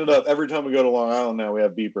like we ended up every time we go to Long Island now we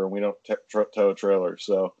have beeper and we don't tow a trailer,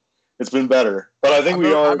 so it's been better. But I think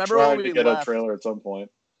we are trying to get a trailer at some point.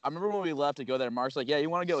 I remember when we left to go there, Mark's like, yeah, you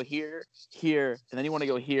want to go here, and then you want to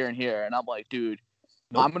go here and here. And I'm like, dude,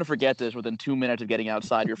 nope. I'm going to forget this within 2 minutes of getting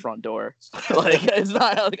outside your front door. Like, it's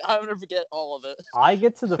not like I'm going to forget all of it. I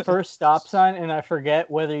get to the first stop sign and I forget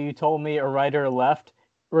whether you told me a right or a left,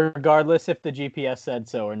 regardless if the GPS said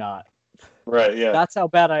so or not. Right, yeah. That's how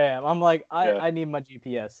bad I am. I'm like, I need my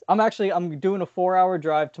GPS. I'm doing a 4-hour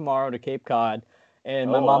drive tomorrow to Cape Cod. And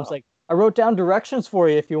my mom's like, I wrote down directions for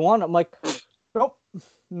you if you want. I'm like, nope.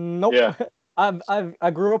 Yeah.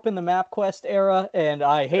 I grew up in the MapQuest era and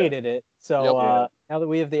I hated it. So now that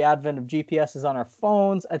we have the advent of GPSs on our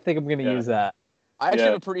phones, I think I'm going to use that. I actually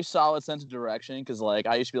have a pretty solid sense of direction because, like,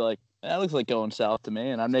 I used to be like, that looks like going south to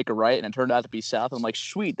me, and I'd make a right, and it turned out to be south. I'm like,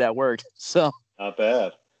 sweet, that worked. So not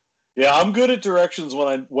bad. Yeah, I'm good at directions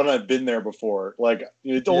when I've been there before. Like,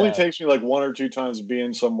 it only takes me like 1 or 2 times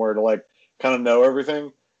being somewhere to like kind of know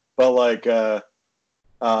everything. But like, I'm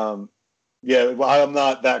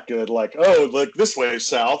not that good. Like, like this way is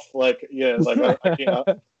south. Like, like I can't.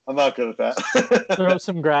 I'm not good at that. Throw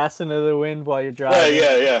some grass into the wind while you're driving.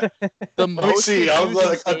 Yeah. Let me see. I was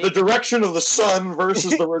like the direction of the sun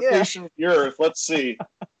versus the rotation of the earth. Let's see.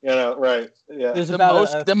 Right. Yeah. There's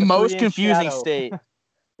the most confusing state.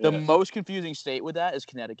 The most confusing state with that is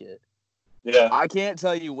Connecticut. Yeah. I can't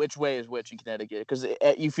tell you which way is which in Connecticut because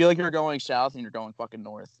you feel like you're going south and you're going fucking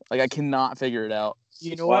north. Like, I cannot figure it out.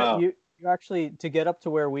 You know what? You actually, to get up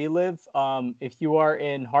to where we live, if you are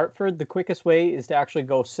in Hartford, the quickest way is to actually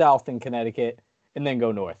go south in Connecticut and then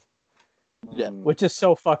go north. Yeah. Which is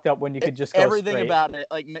so fucked up when you could just go everything straight. About it.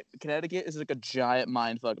 Like, Connecticut is like a giant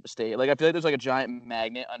mindfuck of a state. Like, I feel like there's like a giant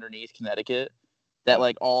magnet underneath Connecticut that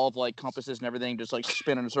like all of like compasses and everything just like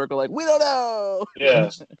spin in a circle. Like, we don't know.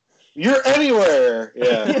 Yeah. You're anywhere.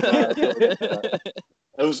 Yeah.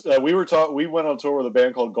 It was we went on tour with a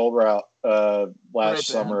band called Gold Route last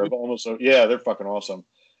summer. They're fucking awesome.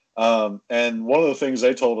 And one of the things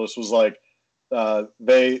they told us was like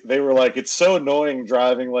they were like, it's so annoying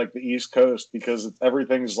driving like the East Coast because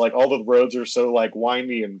everything's like all the roads are so like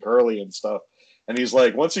windy and curly and stuff. And he's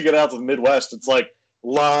like, once you get out to the Midwest, it's like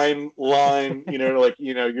line, like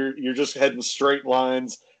you're just heading straight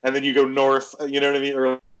lines, and then you go north, you know what I mean?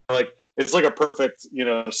 Or like it's like a perfect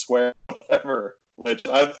square, whatever. Which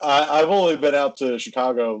I've only been out to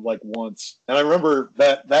Chicago like once, and I remember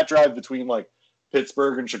that drive between like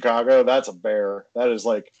Pittsburgh and Chicago. That's a bear. That is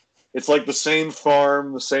like, it's like the same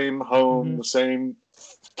farm, the same home, the same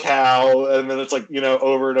cow, and then it's like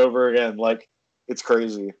over and over again. Like, it's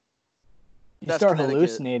crazy. You start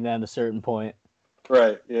hallucinating at a certain point.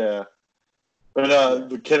 Right. Yeah. But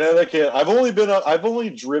the Connecticut, I've only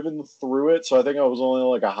driven through it, so I think I was only on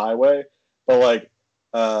like a highway. But like,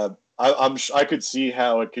 I could see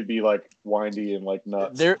how it could be like windy and like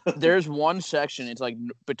nuts. There's one section. It's like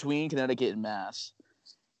between Connecticut and Mass,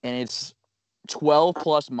 and it's 12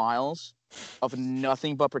 plus miles of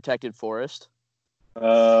nothing but protected forest.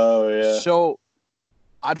 Oh yeah. So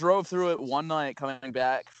I drove through it one night coming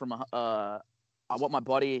back from what my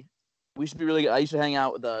buddy. We used to be really good. I used to hang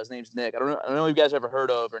out with his name's Nick. I don't know if you guys ever heard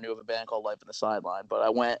of or knew of a band called Life in the Sideline, but I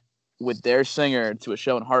went with their singer to a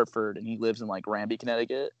show in Hartford, and he lives in like Granby,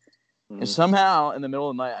 Connecticut. And somehow, in the middle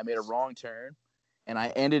of the night, I made a wrong turn, and I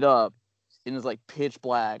ended up in this like pitch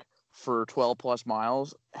black for 12 plus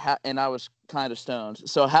miles, and I was kind of stoned.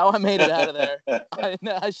 So how I made it out of there,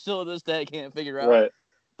 I still to this day can't figure out. Right.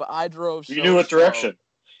 But I drove. You knew what direction.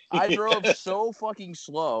 I drove so fucking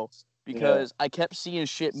slow because I kept seeing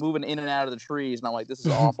shit moving in and out of the trees, and I'm like, this is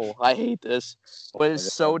awful. I hate this, but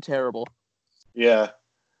it's so terrible. Yeah.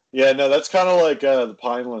 No, that's kind of like the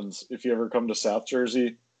Pinelands. If you ever come to South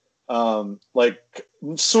Jersey. Like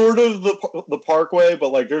sort of the parkway,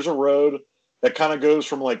 but like there's a road that kind of goes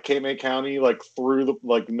from like Cape May County like through the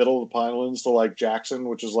like middle of the Pinelands to like Jackson,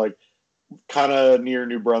 which is like kind of near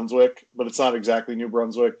New Brunswick, but it's not exactly New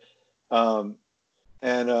Brunswick. And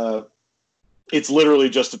it's literally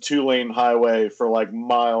just a 2-lane highway for like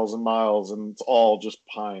miles and miles, and it's all just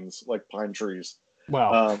pines, like pine trees.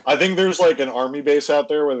 Wow. I think there's like an army base out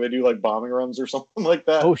there where they do like bombing runs or something like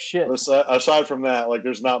that. Oh shit! But aside from that, like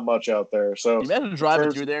there's not much out there. So imagine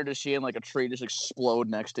driving through there and just seeing like a tree just explode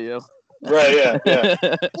next to you. Right?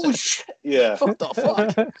 Yeah. Holy shit! Yeah. What the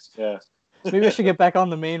fuck? Yeah. Maybe I should get back on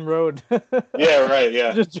the main road. Yeah. Right.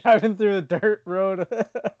 Yeah. Just driving through the dirt road.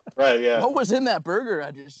 Right. Yeah. What was in that burger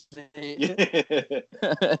I just ate?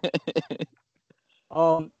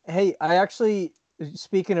 Hey, I actually,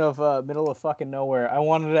 speaking of middle of fucking nowhere, I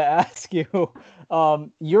wanted to ask you,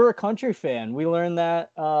 you're a country fan. We learned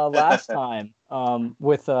that last time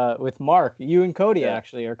with Mark. You and Cody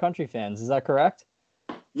actually are country fans. Is that correct?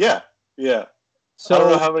 Yeah. So I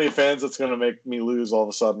don't know how many fans it's gonna make me lose all of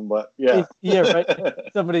a sudden, but yeah. Yeah, right.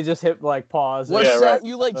 Somebody just hit like pause. What's Yeah, that? Right.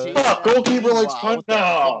 You like goalkeeper likes punch?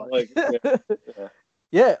 No, like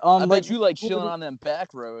yeah. I bet you like chilling on them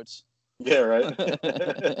back roads. Yeah,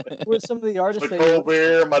 right. With some of the artists, the cold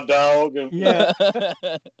beer, my dog, and yeah.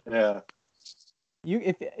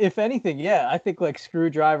 You, if anything, yeah, I think like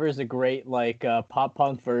Screwdriver is a great like pop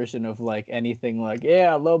punk version of like anything. Like,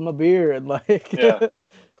 yeah, I love my beer and like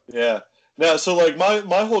yeah. Now, so like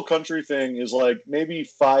my whole country thing is like maybe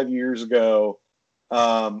 5 years ago.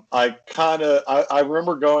 I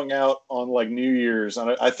remember going out on like New Year's,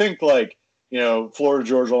 and I think like Florida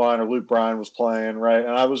Georgia Line or Luke Bryan was playing, right,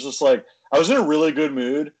 and I was just like I was in a really good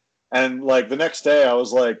mood, and like the next day I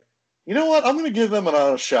was like, you know what, I'm gonna give them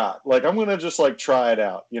another shot. Like I'm gonna just like try it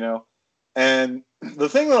out, And the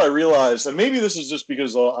thing that I realized, and maybe this is just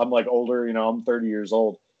because I'm like older, I'm 30 years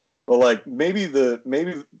old. But like maybe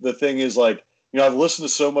the thing is like I've listened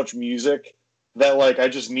to so much music that like I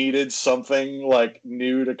just needed something like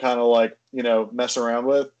new to kind of like mess around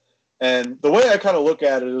with. And the way I kind of look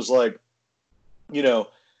at it is like you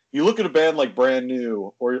look at a band like Brand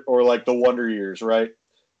New or like the Wonder Years, right?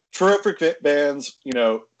 Terrific bands,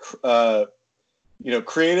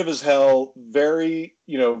 creative as hell, very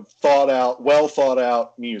well thought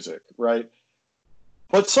out music, right?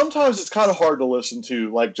 But sometimes it's kind of hard to listen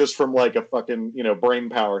to, like, just from, like, a fucking, brain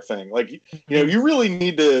power thing. Like, you really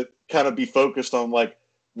need to kind of be focused on, like,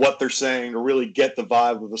 what they're saying to really get the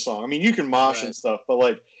vibe of the song. I mean, you can mosh and stuff, but,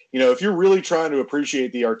 like, if you're really trying to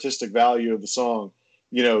appreciate the artistic value of the song,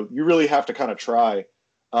 you really have to kind of try.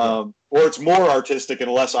 Or it's more artistic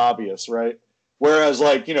and less obvious, right? Whereas,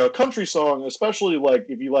 like, a country song, especially, like,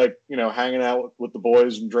 if you like, hanging out with the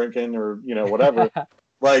boys and drinking or, whatever –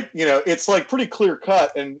 like, it's like pretty clear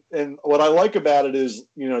cut. And what I like about it is,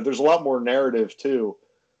 there's a lot more narrative too,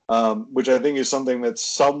 which I think is something that's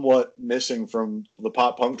somewhat missing from the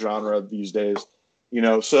pop punk genre these days,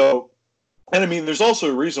 so, and I mean, there's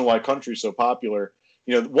also a reason why country's so popular.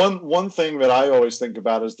 One thing that I always think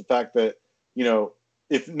about is the fact that,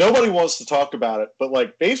 if nobody wants to talk about it, but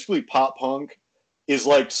like basically pop punk is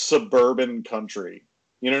like suburban country.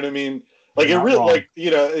 You know what I mean? Like it really, like,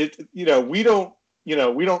 we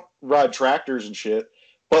don't ride tractors and shit,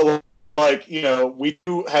 but like, we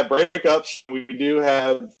do have breakups. We do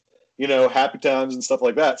have, happy times and stuff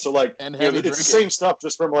like that. So like, and it's the same stuff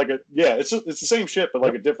just from like it's the same shit, but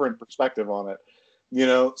like a different perspective on it,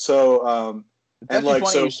 So, it's and like,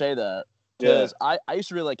 funny so you say that because I used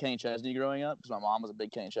to really like Kenny Chesney growing up because my mom was a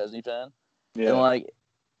big Kenny Chesney fan. Yeah. And like,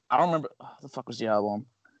 I don't remember the fuck was the album.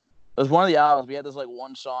 It was one of the albums. We had this like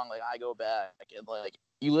one song, like I Go Back, and like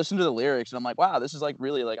you listen to the lyrics, and I'm like, wow, this is like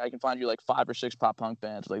really like I can find you like 5 or 6 pop punk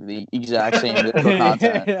bands with, like the exact same lyrical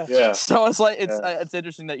content. Yeah. So it's like it's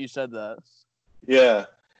interesting that you said that. Yeah,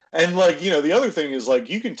 and like the other thing is like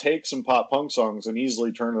you can take some pop punk songs and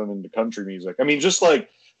easily turn them into country music. I mean, just like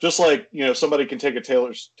somebody can take a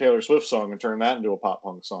Taylor Swift song and turn that into a pop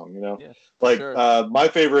punk song. Yeah, like sure. My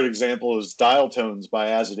favorite example is Dial Tones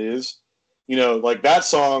by As It Is. Like that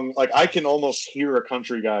song, like I can almost hear a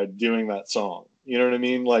country guy doing that song. You know what I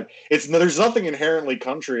mean? Like there's nothing inherently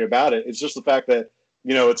country about it. It's just the fact that,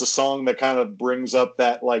 it's a song that kind of brings up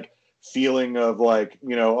that like feeling of like,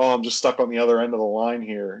 oh, I'm just stuck on the other end of the line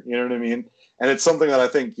here. You know what I mean? And it's something that I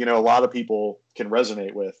think, a lot of people can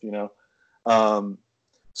resonate with,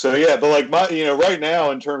 So yeah, but like my, right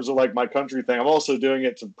now in terms of like my country thing, I'm also doing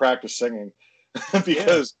it to practice singing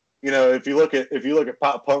because, if you look at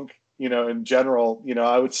pop punk, in general,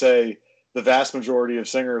 I would say the vast majority of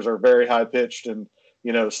singers are very high pitched and,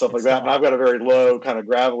 stuff like that. And I've got a very low kind of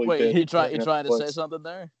gravelly pitch. You trying to say something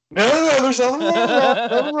there? No, there's nothing wrong with that.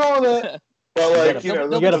 Nothing wrong with that. But like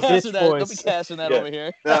don't get a be casting bitch that. Don't be voice. casting that Yeah. over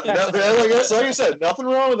here. Like I said, nothing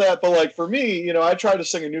wrong with that. But like for me, I tried to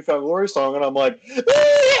sing a New Found Glory song, and I'm like,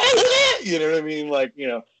 you know what I mean? Like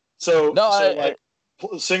so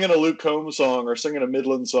singing a Luke Combs song or singing a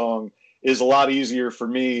Midland song is a lot easier for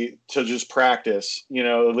me to just practice.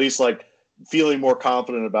 At least like feeling more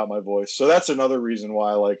confident about my voice. So that's another reason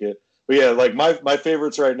why I like it. But yeah, like my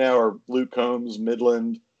favorites right now are Luke Combs,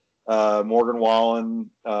 Midland, Morgan Wallen.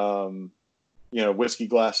 Whiskey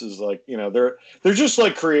glasses, like they're just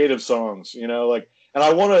like creative songs, like, and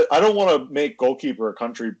I don't want to make Goalkeeper a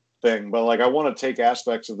country thing, but like I want to take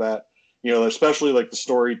aspects of that, especially like the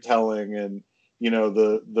storytelling and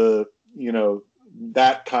the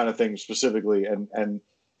that kind of thing specifically, and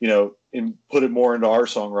put it more into our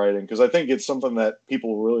songwriting, because I think it's something that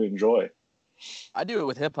people really enjoy. I do it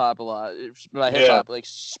with hip hop a lot. By hip hop, like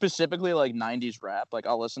specifically like 90s rap, like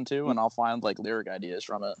I'll listen to and I'll find like lyric ideas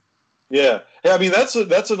from it. Yeah. I mean, that's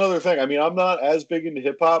another thing. I mean, I'm not as big into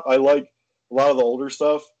hip hop. I like a lot of the older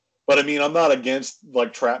stuff, but I mean, I'm not against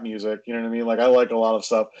like trap music. You know what I mean? Like, I like a lot of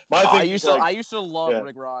stuff. I used to love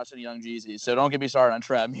Rick Ross and Young Jeezy, so don't get me started on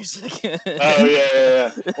trap music. Oh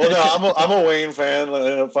yeah. Well, no, I'm a Wayne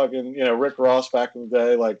fan. Fucking Rick Ross back in the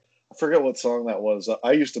day. Like, I forget what song that was.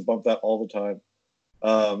 I used to bump that all the time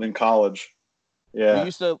in college. Yeah.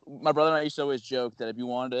 My brother and I used to always joke that if you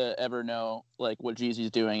wanted to ever know like what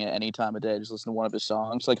Jeezy's doing at any time of day, just listen to one of his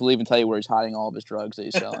songs. Like, he'll even tell you where he's hiding all of his drugs that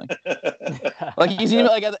he's selling. Like, he's even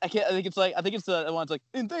like, I think it's the one's like,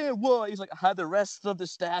 and then what? He's like, I had the rest of the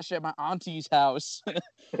stash at my auntie's house.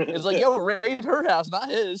 It's like, yo, raid her house, not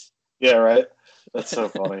his. Yeah, right. That's so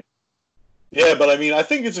funny. Yeah, but I mean, I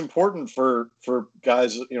think it's important for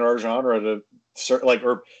guys in our genre to like,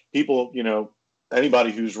 or people,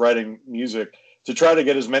 anybody who's writing music, to try to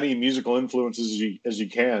get as many musical influences as you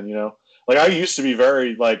can, Like, I used to be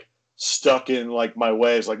very, like, stuck in, like, my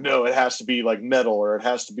ways. Like, no, it has to be, like, metal, or it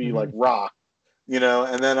has to be, like, rock,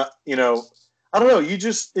 And then, I don't know. You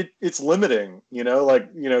just, it's limiting, Like,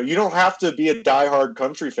 you don't have to be a diehard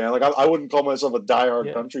country fan. Like, I wouldn't call myself a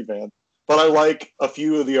diehard country fan. But I like a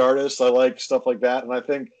few of the artists. I like stuff like that. And I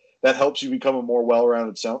think that helps you become a more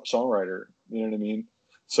well-rounded songwriter. You know what I mean?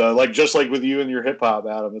 So, like, just like with you and your hip-hop,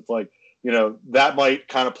 Adam, it's like, that might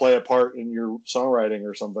kind of play a part in your songwriting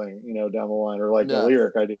or something, down the line, or like a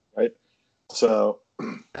lyric idea, right? So,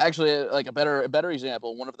 actually, like a better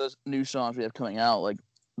example, one of those new songs we have coming out, like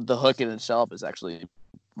the hook in itself is actually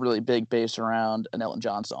really big, based around an Elton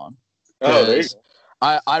John song. Oh, there you go.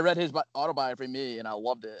 I read his autobiography, Me, and I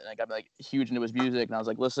loved it, and I got like huge into his music, and I was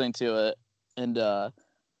like listening to it, and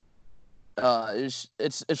it's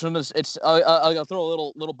from this. I'll throw a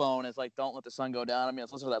little bone. It's like, Don't Let the Sun Go Down. I mean, I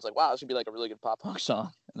was listening to that. It's like, wow, this should be like a really good pop punk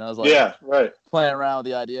song. And I was like, yeah, right, playing around with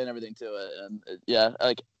the idea and everything to it. And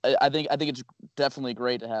like I think it's definitely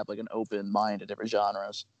great to have like an open mind to different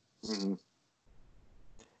genres. Mm-hmm.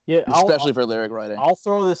 Yeah, especially for lyric writing. I'll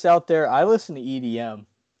throw this out there. I listen to EDM,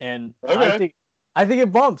 and I think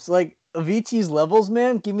it bumps. Like, Avicii's Levels,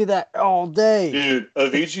 man, give me that all day. Dude,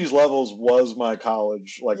 Avicii's Levels was my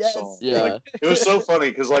college song. Yeah. Like, it was so funny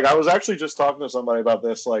because like I was actually just talking to somebody about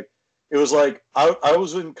this. Like, it was like I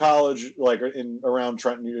was in college, like around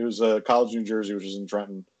Trenton. It was college in New Jersey, which is in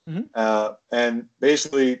Trenton. Mm-hmm. And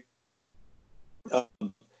basically, I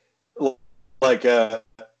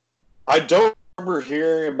don't remember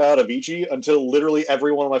hearing about Avicii until literally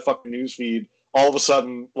everyone on my fucking newsfeed all of a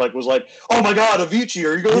sudden, like, was like, "Oh my God, Avicii!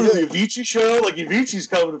 Are you going to the Avicii show? Like, Avicii's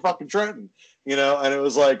coming to fucking Trenton, And it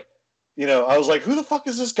was like, I was like, "Who the fuck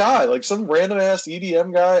is this guy? Like, some random ass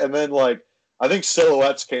EDM guy?" And then, like, I think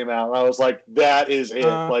Silhouettes came out, and I was like, "That is it!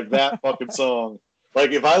 Like, that fucking song.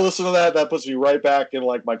 Like, if I listen to that, that puts me right back in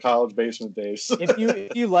like my college basement days."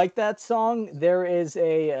 If you like that song, there is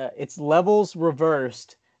it's levels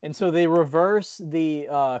reversed, and so they reverse the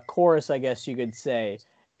chorus, I guess you could say,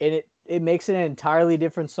 and it makes it an entirely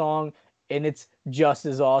different song, and it's just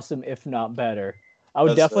as awesome, if not better. I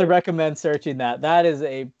would definitely recommend searching that. That is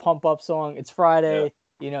a pump up song. It's Friday,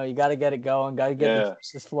 you got to get it going, got to get the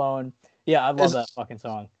juices flowing. Yeah, I love that fucking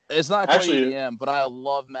song. It's not quite EDM, but I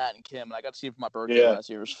love Matt and Kim, and I got to see it for my birthday last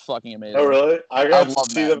year. It was fucking amazing. Oh, really? I got to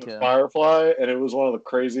see them at Firefly, and it was one of the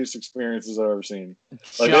craziest experiences I've ever seen.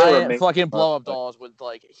 Like, giant fucking blow up dolls with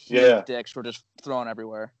like huge dicks were just thrown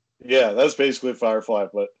everywhere. Yeah, that's basically Firefly,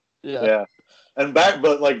 but yeah. And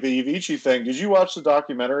but like the Avicii thing, did you watch the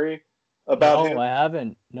documentary about him? No, I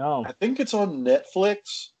haven't. No. I think it's on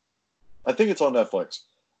Netflix.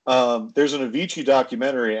 There's an Avicii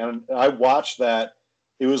documentary, and I watched that.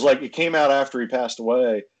 It was like, it came out after he passed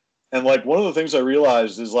away. And like, one of the things I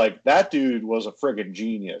realized is like, that dude was a friggin'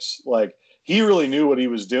 genius. Like, he really knew what he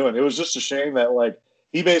was doing. It was just a shame that like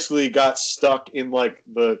he basically got stuck in like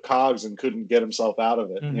the cogs and couldn't get himself out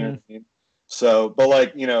of it. You know what I mean? So, but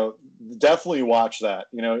like, definitely watch that.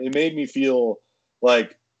 It made me feel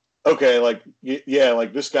like, okay, like, yeah,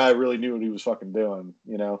 like this guy really knew what he was fucking doing,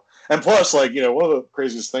 And plus, like, one of the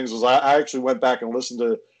craziest things was I actually went back and listened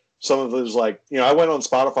to some of his, like, I went on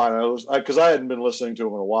Spotify and because I hadn't been listening to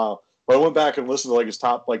him in a while, but I went back and listened to like his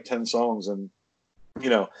top like 10 songs, and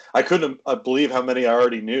I couldn't believe how many I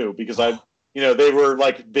already knew because they were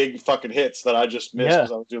like big fucking hits that I just missed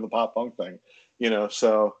because I was doing the pop punk thing,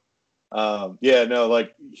 So,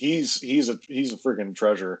 like he's a freaking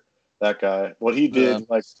treasure. That guy, what he did,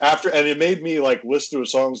 like after, and it made me like listen to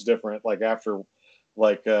his songs different, like after,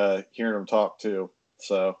 like hearing him talk too.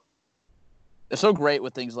 So it's so great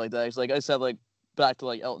with things like that. It's like I said, like back to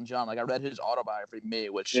like Elton John. Like I read his autobiography, Me,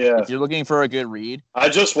 which if you're looking for a good read, I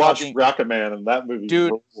just watched Rocket Man, and that movie,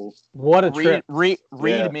 dude, what a trip. Read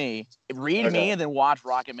Me, Me, and then watch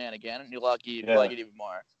Rocket Man again, and you'll like it even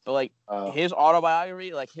more. But like his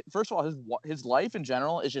autobiography, like first of all, his life in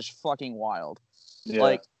general is just fucking wild. Yeah.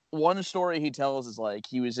 Like one story he tells is like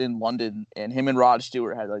he was in London and him and Rod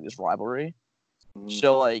Stewart had like this rivalry.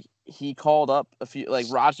 So like he called up a few, like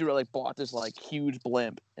Rod Stewart like bought this like huge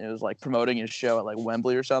blimp and it was like promoting his show at like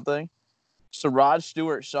Wembley or something. So Rod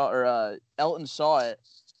Stewart Elton saw it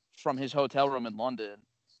from his hotel room in London,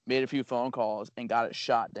 made a few phone calls and got it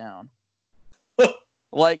shot down.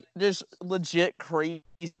 Like just legit crazy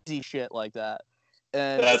shit like that.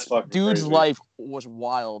 And that's fucking dude's crazy. Life was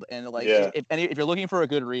wild. And like if you're looking for a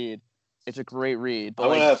good read, it's a great read. But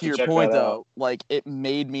like to your point though, like it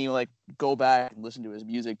made me like go back and listen to his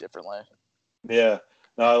music differently. Yeah.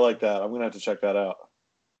 No, I like that. I'm gonna have to check that out.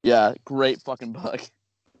 Yeah, great fucking book.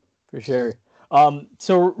 For sure.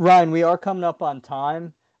 So Ryan, we are coming up on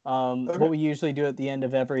time. Okay. What we usually do at the end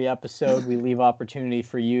of every episode, we leave opportunity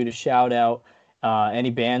for you to shout out any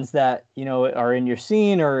bands that are in your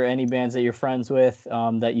scene or any bands that you're friends with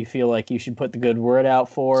that you feel like you should put the good word out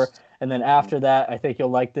for. And then after that, I think you'll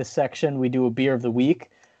like this section. We do a beer of the week.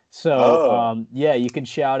 So you can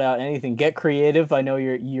shout out anything. Get creative. I know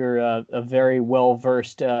you're a very well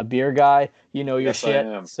versed beer guy. You know your shit. I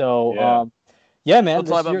am. So man, we'll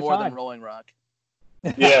talk about more than Rolling Rock.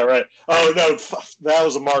 Yeah, right. Oh no, that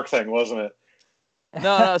was a Mark thing, wasn't it?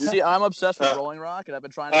 No. See, I'm obsessed with Rolling Rock, and I've been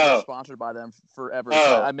trying to get sponsored by them forever.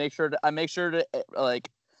 So I make sure to like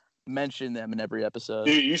mention them in every episode.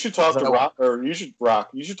 Dude, you should talk to Rock, or you should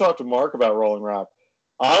talk to Mark about Rolling Rock.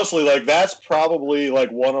 Honestly, like that's probably like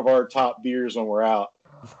one of our top beers when we're out.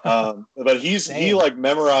 But he like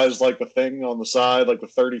memorized like the thing on the side, like the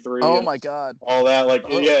 33. Oh my god! All that, like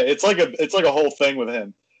it's like a whole thing with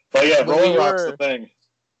him. But yeah, Rolling Rock's the thing.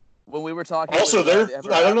 When we were talking, also I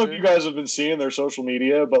don't know if you guys have been seeing their social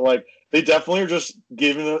media, but like they definitely are just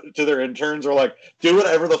giving it to their interns, or like do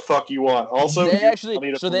whatever the fuck you want. Also, they actually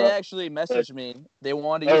messaged me. They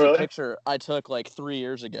wanted to use a picture I took like 3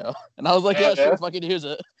 years ago, and I was like, yeah, sure, fucking use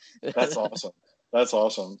it. That's awesome. That's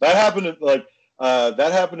awesome. That happened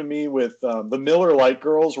to me with the Miller Lite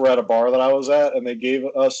girls. Were at a bar that I was at, and they gave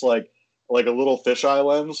us like a little fisheye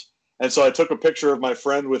lens, and so I took a picture of my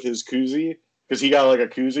friend with his koozie. Because he got like a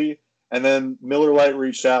koozie, and then Miller Lite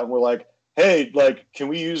reached out and we're like, "Hey, like, can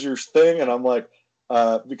we use your thing?" And I'm like,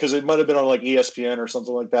 because it might have been on like ESPN or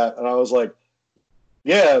something like that, and I was like,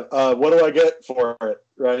 "Yeah, what do I get for it?"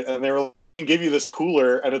 Right? And they were like, "We can give you this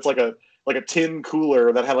cooler," and it's like a tin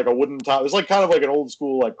cooler that had like a wooden top. It was like kind of like an old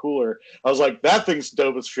school like cooler. I was like, "That thing's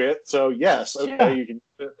dope as shit." So yes, okay, you can.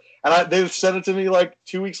 And they sent it to me like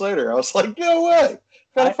 2 weeks later. I was like, "No way."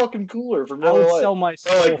 Got a fucking cooler from Miller Lite. I would sell my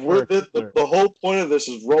soul for the whole point of this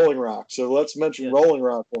is Rolling Rock, so let's mention Rolling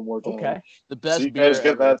Rock one more time. Okay, the best. So you guys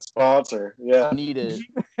get that sponsor. Yeah, I need it.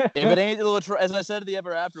 If it ain't the Latrobe, as I said to the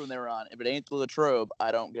Ever After when they were on, if it ain't the Latrobe,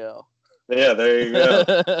 I don't go. Yeah, there you go.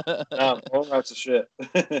 Rolling Rock's a shit.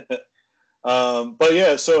 But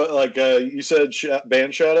yeah, so like you said,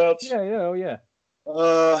 band shoutouts. Yeah.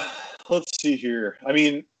 Let's see here. I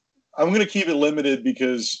mean, I'm going to keep it limited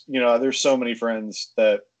because, there's so many friends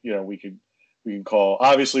that, we can call.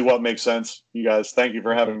 Obviously, What Makes Sense, you guys, thank you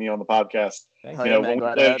for having me on the podcast. When we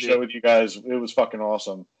did a show with you guys, it was fucking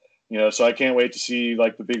awesome. So I can't wait to see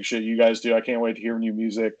like the big shit you guys do. I can't wait to hear new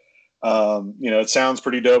music. It sounds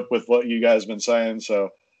pretty dope with what you guys have been saying.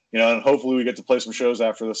 So, and hopefully we get to play some shows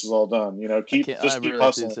after this is all done. Keep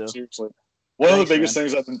hustling. Seriously. One of the biggest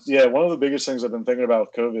things I've been thinking about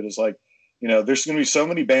with COVID is like, there's going to be so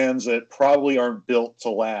many bands that probably aren't built to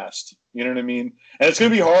last. You know what I mean? And it's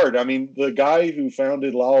going to be hard. I mean, the guy who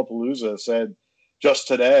founded Lollapalooza said just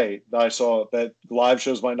today that I saw that live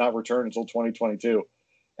shows might not return until 2022.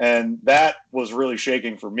 and that was really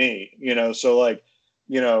shaking for me. So like,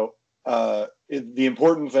 the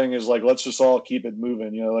important thing is like, let's just all keep it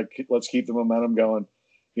moving. Like let's keep the momentum going.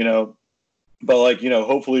 But like,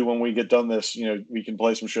 hopefully when we get done this, we can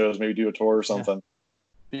play some shows, maybe do a tour or something.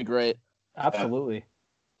 Be great. Absolutely.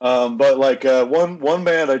 But like one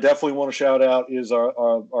band I definitely want to shout out is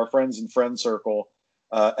our friends in Friend Circle,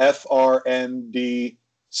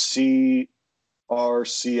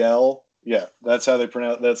 FRNDCRCL. Yeah, that's how they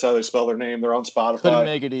spell their name. They're on Spotify. Couldn't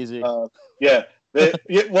make it easy. Well,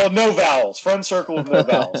 no vowels. Friend Circle with no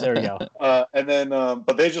vowels. There we go. And then,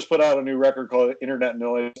 but they just put out a new record called Internet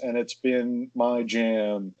Noise, and it's been my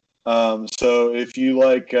jam. So if you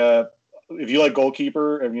like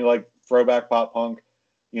Goalkeeper and you like throwback pop punk,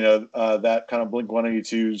 that kind of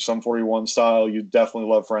Blink-182, Sum 41 style, you definitely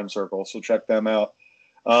love Friend Circle. So check them out.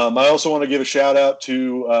 I also want to give a shout out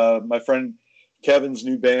to my friend Kevin's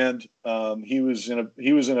new band. He was in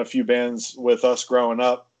a few bands with us growing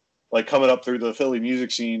up, like coming up through the Philly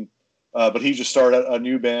music scene. But he just started a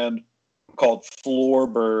new band called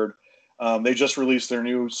Floorbird. They just released their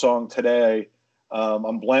new song today.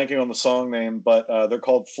 I'm blanking on the song name, but they're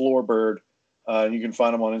called Floorbird. You can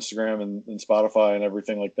find them on Instagram and Spotify and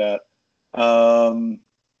everything like that. I'm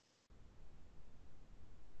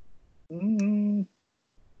going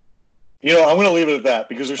to leave it at that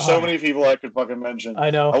because there's so many people I could fucking mention.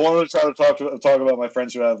 I know. I wanted to try to talk about my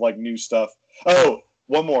friends who have like new stuff. Oh,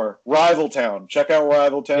 one more. Rival Town. Check out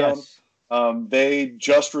Rival Town. Yes. They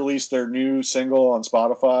just released their new single on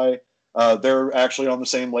Spotify. They're actually on the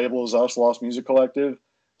same label as us, Lost Music Collective.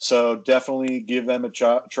 So definitely give them a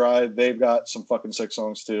try. They've got some fucking sick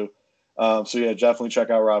songs too. So yeah, definitely check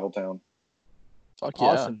out Rival Town. Fuck yeah.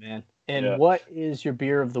 Awesome, man. And what is your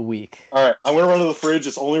beer of the week? All right, I'm gonna run to the fridge.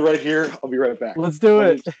 It's only right here. I'll be right back. Let's do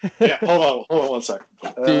it. Yeah, hold on 1 second.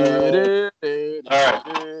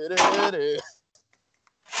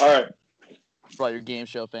 All right. For all your game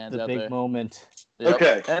show fans The out big there. moment. Yep.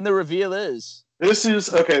 Okay. And the reveal is. This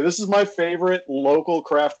is my favorite local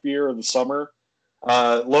craft beer of the summer.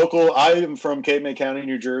 Local. I am from Cape May County,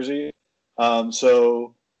 New Jersey.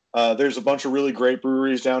 So there's a bunch of really great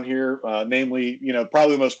breweries down here. Namely,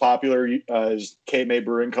 probably the most popular is Cape May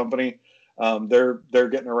Brewing Company. They're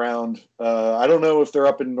getting around. I don't know if they're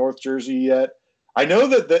up in North Jersey yet. I know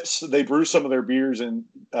that they brew some of their beers in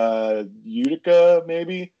Utica,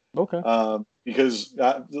 maybe. Okay. Because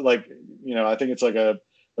I think it's like the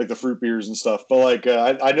fruit beers and stuff. But like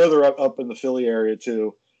I know they're up in the Philly area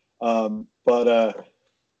too. But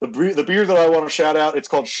the beer that I want to shout out, it's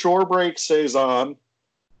called Shorebreak Saison.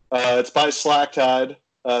 It's by Slack Tide.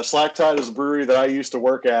 Slack Tide is a brewery that I used to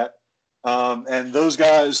work at. And those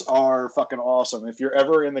guys are fucking awesome. If you're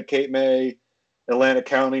ever in the Cape May, Atlantic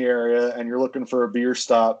County area and you're looking for a beer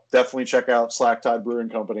stop, definitely check out Slack Tide Brewing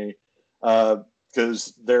Company.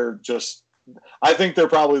 Because I think they're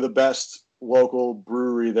probably the best local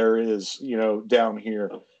brewery there is, down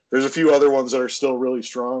here. There's a few other ones that are still really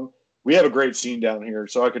strong. We have a great scene down here,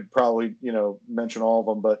 so I could probably, mention all of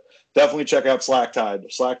them, but definitely check out Slack Tide.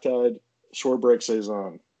 Slack Tide, Shorebreak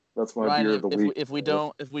Saison. That's my Ryan, beer of the week. If we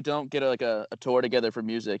don't get a tour together for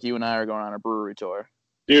music, you and I are going on a brewery tour.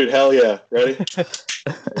 Dude, hell yeah. Ready? There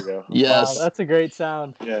you go. Yes. Wow, that's a great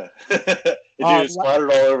sound. Yeah. It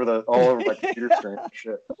splattered all over my computer screen and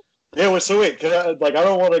shit. Yeah, wait, can I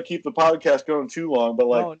don't want to keep the podcast going too long, but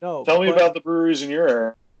tell me about the breweries in your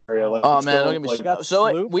area. Don't get me started.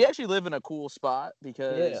 So we actually live in a cool spot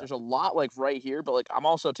because there's a lot right here, but I'm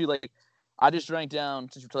also too I just drank down,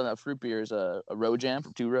 since we're talking about fruit beers, a Road Jam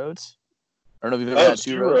from Two Roads. I don't know if you've ever had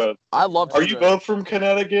Two Roads. I love Two Are Roads. You both from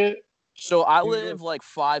Connecticut? So I live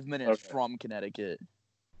 5 minutes from Connecticut.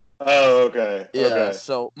 Oh, okay. Yeah. Okay.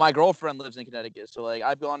 So my girlfriend lives in Connecticut. So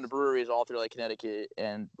I've gone to breweries all through Connecticut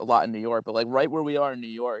and a lot in New York. But right where we are in New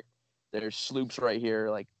York, there's Sloops right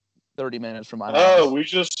here, 30 minutes from my house. Oh, we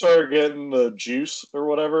just started getting the juice or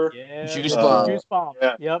whatever. Yeah. Juice bomb. Juice bomb.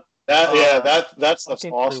 Yeah. Yep. That's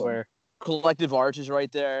awesome. Everywhere. Collective Arts is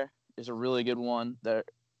right there. Is a really good one. There,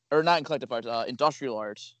 or not in Collective Arts. Industrial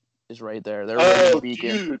Arts is right there. They're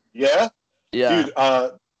dude, yeah. Dude,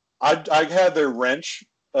 I had their wrench,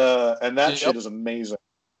 and that shit is amazing.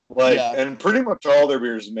 And pretty much all their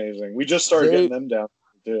beer is amazing. We just started getting them down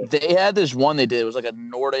too. They had this one they did. It was a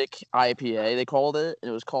Nordic IPA. They called it.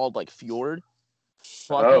 It was called Fjord.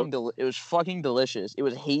 It was fucking delicious. It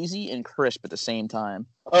was hazy and crisp at the same time.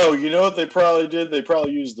 Oh, you know what they probably did? They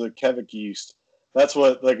probably used the Kevik yeast. That's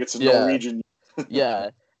what it's a Norwegian.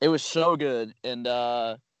 Yeah, it was so good, and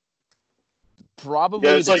probably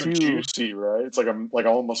it's juicy, right? It's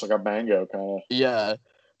almost like a mango kind of. Yeah,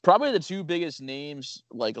 Probably the two biggest names,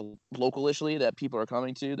 like localishly, that people are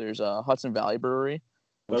coming to. There's Hudson Valley Brewery,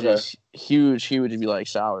 which is huge if you like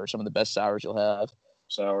sours. Some of the best sours you'll have.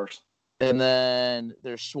 Sours. And then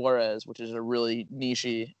there's Suarez, which is a really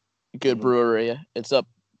niche-y, good brewery. It's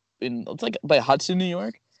like by Hudson, New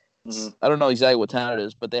York. I don't know exactly what town it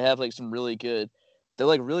is, but they have like some really good. They're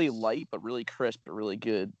like really light but really crisp but really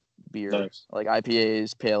good beers, like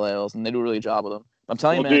IPAs, pale ales, and they do a really good job with them. I'm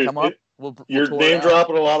telling you, man, dude, come up. You're name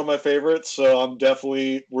dropping a lot of my favorites, so we're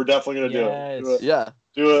definitely gonna do it. Yeah,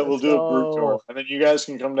 do it. We'll do a brew tour, and then you guys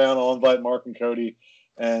can come down. I'll invite Mark and Cody,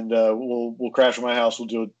 and we'll crash at my house. We'll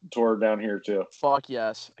do a tour down here too. Fuck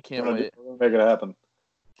yes, I can't wait. We're gonna make it happen.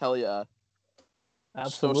 Hell yeah,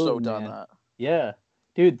 absolutely. So stoked on that. Yeah.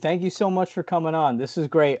 Dude, thank you so much for coming on. This is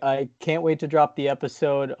great. I can't wait to drop the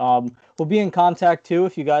episode. We'll be in contact too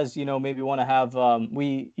if you guys, maybe want to have.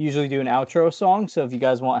 We usually do an outro song, so if you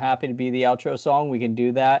guys want Happy to be the outro song, we can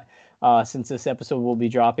do that. Since this episode will be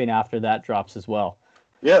dropping after that drops as well.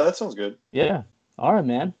 Yeah, that sounds good. Yeah. All right,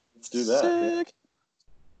 man. Let's do that. Sick.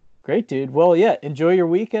 Great, dude. Well, yeah. Enjoy your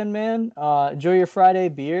weekend, man. Enjoy your Friday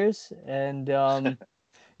beers, and.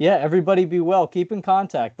 Yeah, everybody be well. Keep in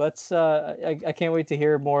contact. Let's. I can't wait to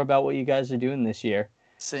hear more about what you guys are doing this year.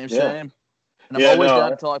 Same. And I'm always down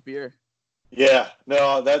to talk beer. Yeah,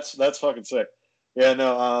 no, that's fucking sick. Yeah,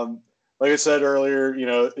 no. Like I said earlier,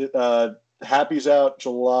 Happy's out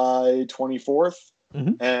July 24th,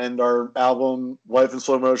 and our album Life in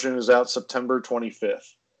Slow Motion is out September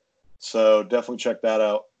 25th. So definitely check that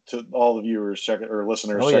out. To all the viewers, check it or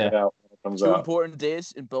listeners, check it out when it comes out. Two important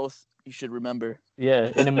days in both. You should remember.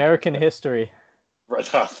 Yeah, in American history.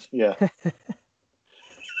 Right off, yeah.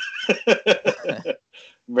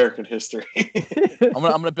 American history. I'm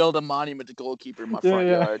gonna build a monument to Goalkeeper in my front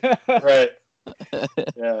yard. Right.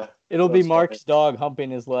 Yeah. It'll be Mark's dog humping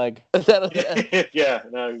his leg. Yeah,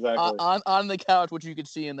 no, exactly. On the couch, which you could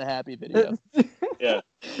see in the Happy video. Yeah.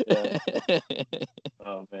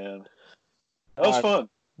 Oh man. That was fun.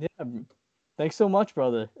 Yeah. Thanks so much,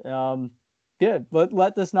 brother. Yeah, but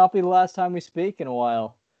let this not be the last time we speak in a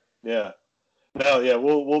while. Yeah. No, yeah,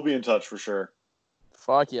 we'll be in touch for sure.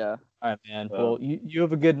 Fuck yeah. All right, man. Well, you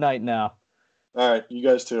have a good night now. All right, you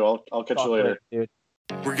guys too. I'll catch you later. Dude.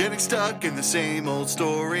 We're getting stuck in the same old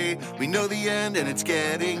story. We know the end and it's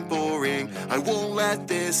getting boring. I won't let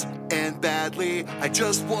this end badly. I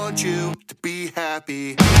just want you to be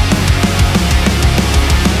happy.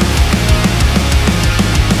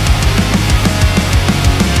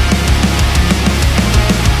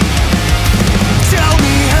 Tell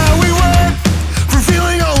me how we went from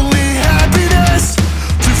feeling only happiness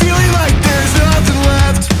to feeling like there's nothing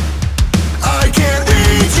left. I can't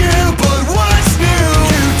read you, but what's new?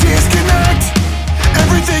 You disconnect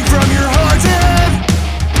everything from your heart and head.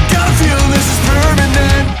 Gotta feel this is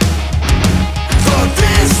permanent. Thought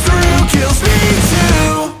this through kills me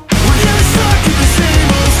too. We're getting stuck in the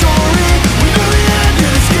same old story. We know the end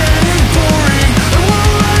and it's getting boring. I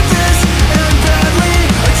won't let this end badly.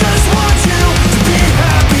 I just want you to be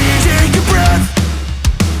happy. Take a breath.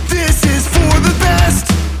 This is for the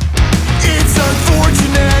best. It's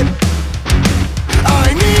unfortunate.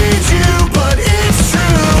 I need you, but it's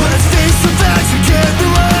true. Let's face the facts and get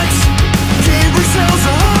relaxed. Gave ourselves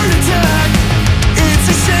a heart attack. It's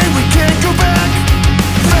a shame we can't go back.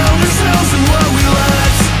 Found ourselves in what we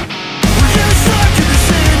lacked. We're getting stuck in the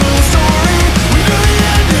same old story. We know the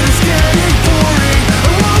end and it's getting boring.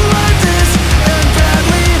 I won't let this end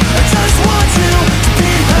badly. I just want you to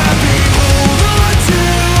be happy. Hold on to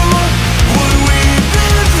what we've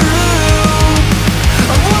been through.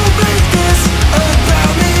 I won't make this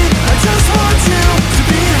about me. I just want you to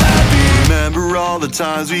be happy. Remember all the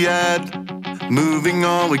times we had. Moving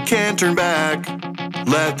on, we can't turn back.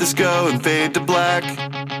 Let this go and fade to black.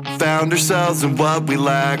 Found ourselves in what we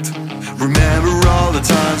lacked. Remember all the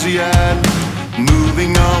times we had.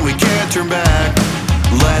 Moving on, we can't turn back.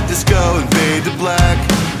 Let this go and fade to black.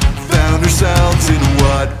 Found ourselves in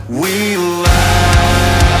what we lacked.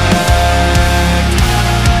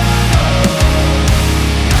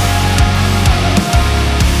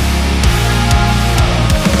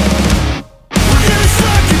 We're getting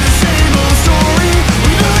stuck in the same old story.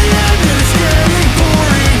 We know the end and it's getting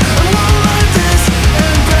boring. I won't let this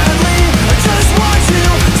end badly. I just want you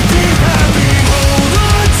to be happy. Hold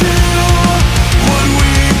on to what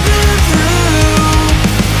we've been through.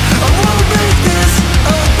 I won't make this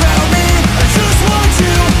about me. I just want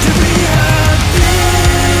you to be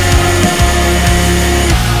happy.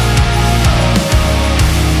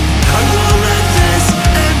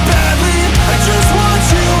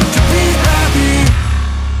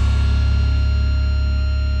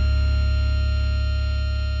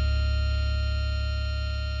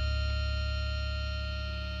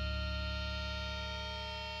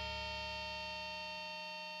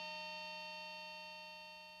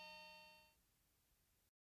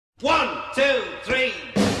 1, 2, 3.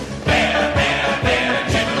 Bear, bear, bear,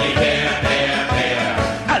 tiddly bear, bear,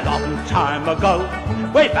 bear. A long time ago,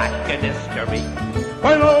 way back in history,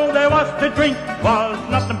 when all there was to drink was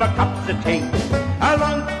nothing but cups of tea,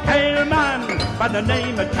 along came a man by the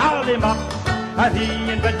name of Charlie Mops, and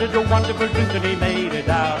he invented a wonderful drink and he made it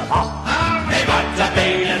out of hops. He might have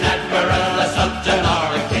been an admiral, a sultan,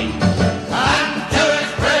 or a king, and to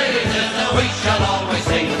his praises we shall always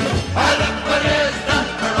sing. Look what he has done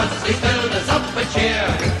for us, he filled us up with cheer.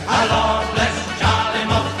 Lord bless Charlie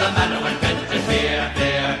Mops, the man who invented beer,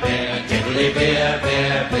 beer, beer, tiddly beer,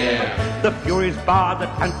 beer, beer. The Furies bar, the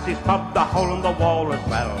Fancy's pub, the hole in the wall as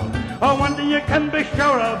well. Oh, one thing you can be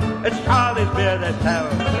sure of, it's Charlie's beer they sell.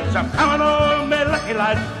 So come on, all me lucky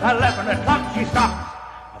lads, 11 o'clock she stops.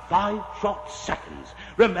 For 5 short seconds,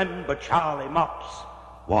 remember Charlie Mops.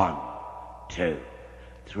 1, 2,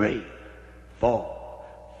 3, 4,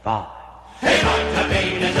 5. He might have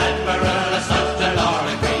been an admiral, a sultan, or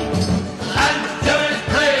a king, and to his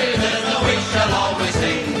praises we shall always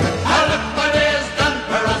sing. Look what he has done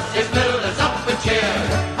for us, he's filled us up with cheer.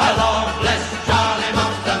 Lord bless Charlie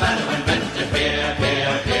Mops, the man who invented beer, beer,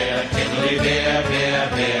 beer, tiddly beer, beer,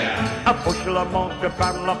 beer. A bushel of malt, a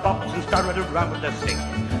barrel of box, and stir it around with a stick.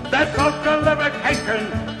 That's all lubrication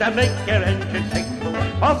to make your engine tick.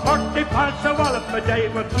 For 40 pints of wallop a day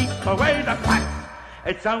will keep away the quacks.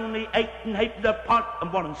 It's only 8 and 8 the pot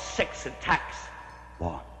and 1 and 6 in tax.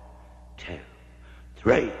 1, 2,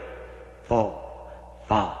 3, 4,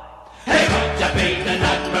 5. He might have been an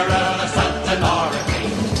admiral, a sultan, or a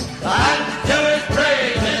king, and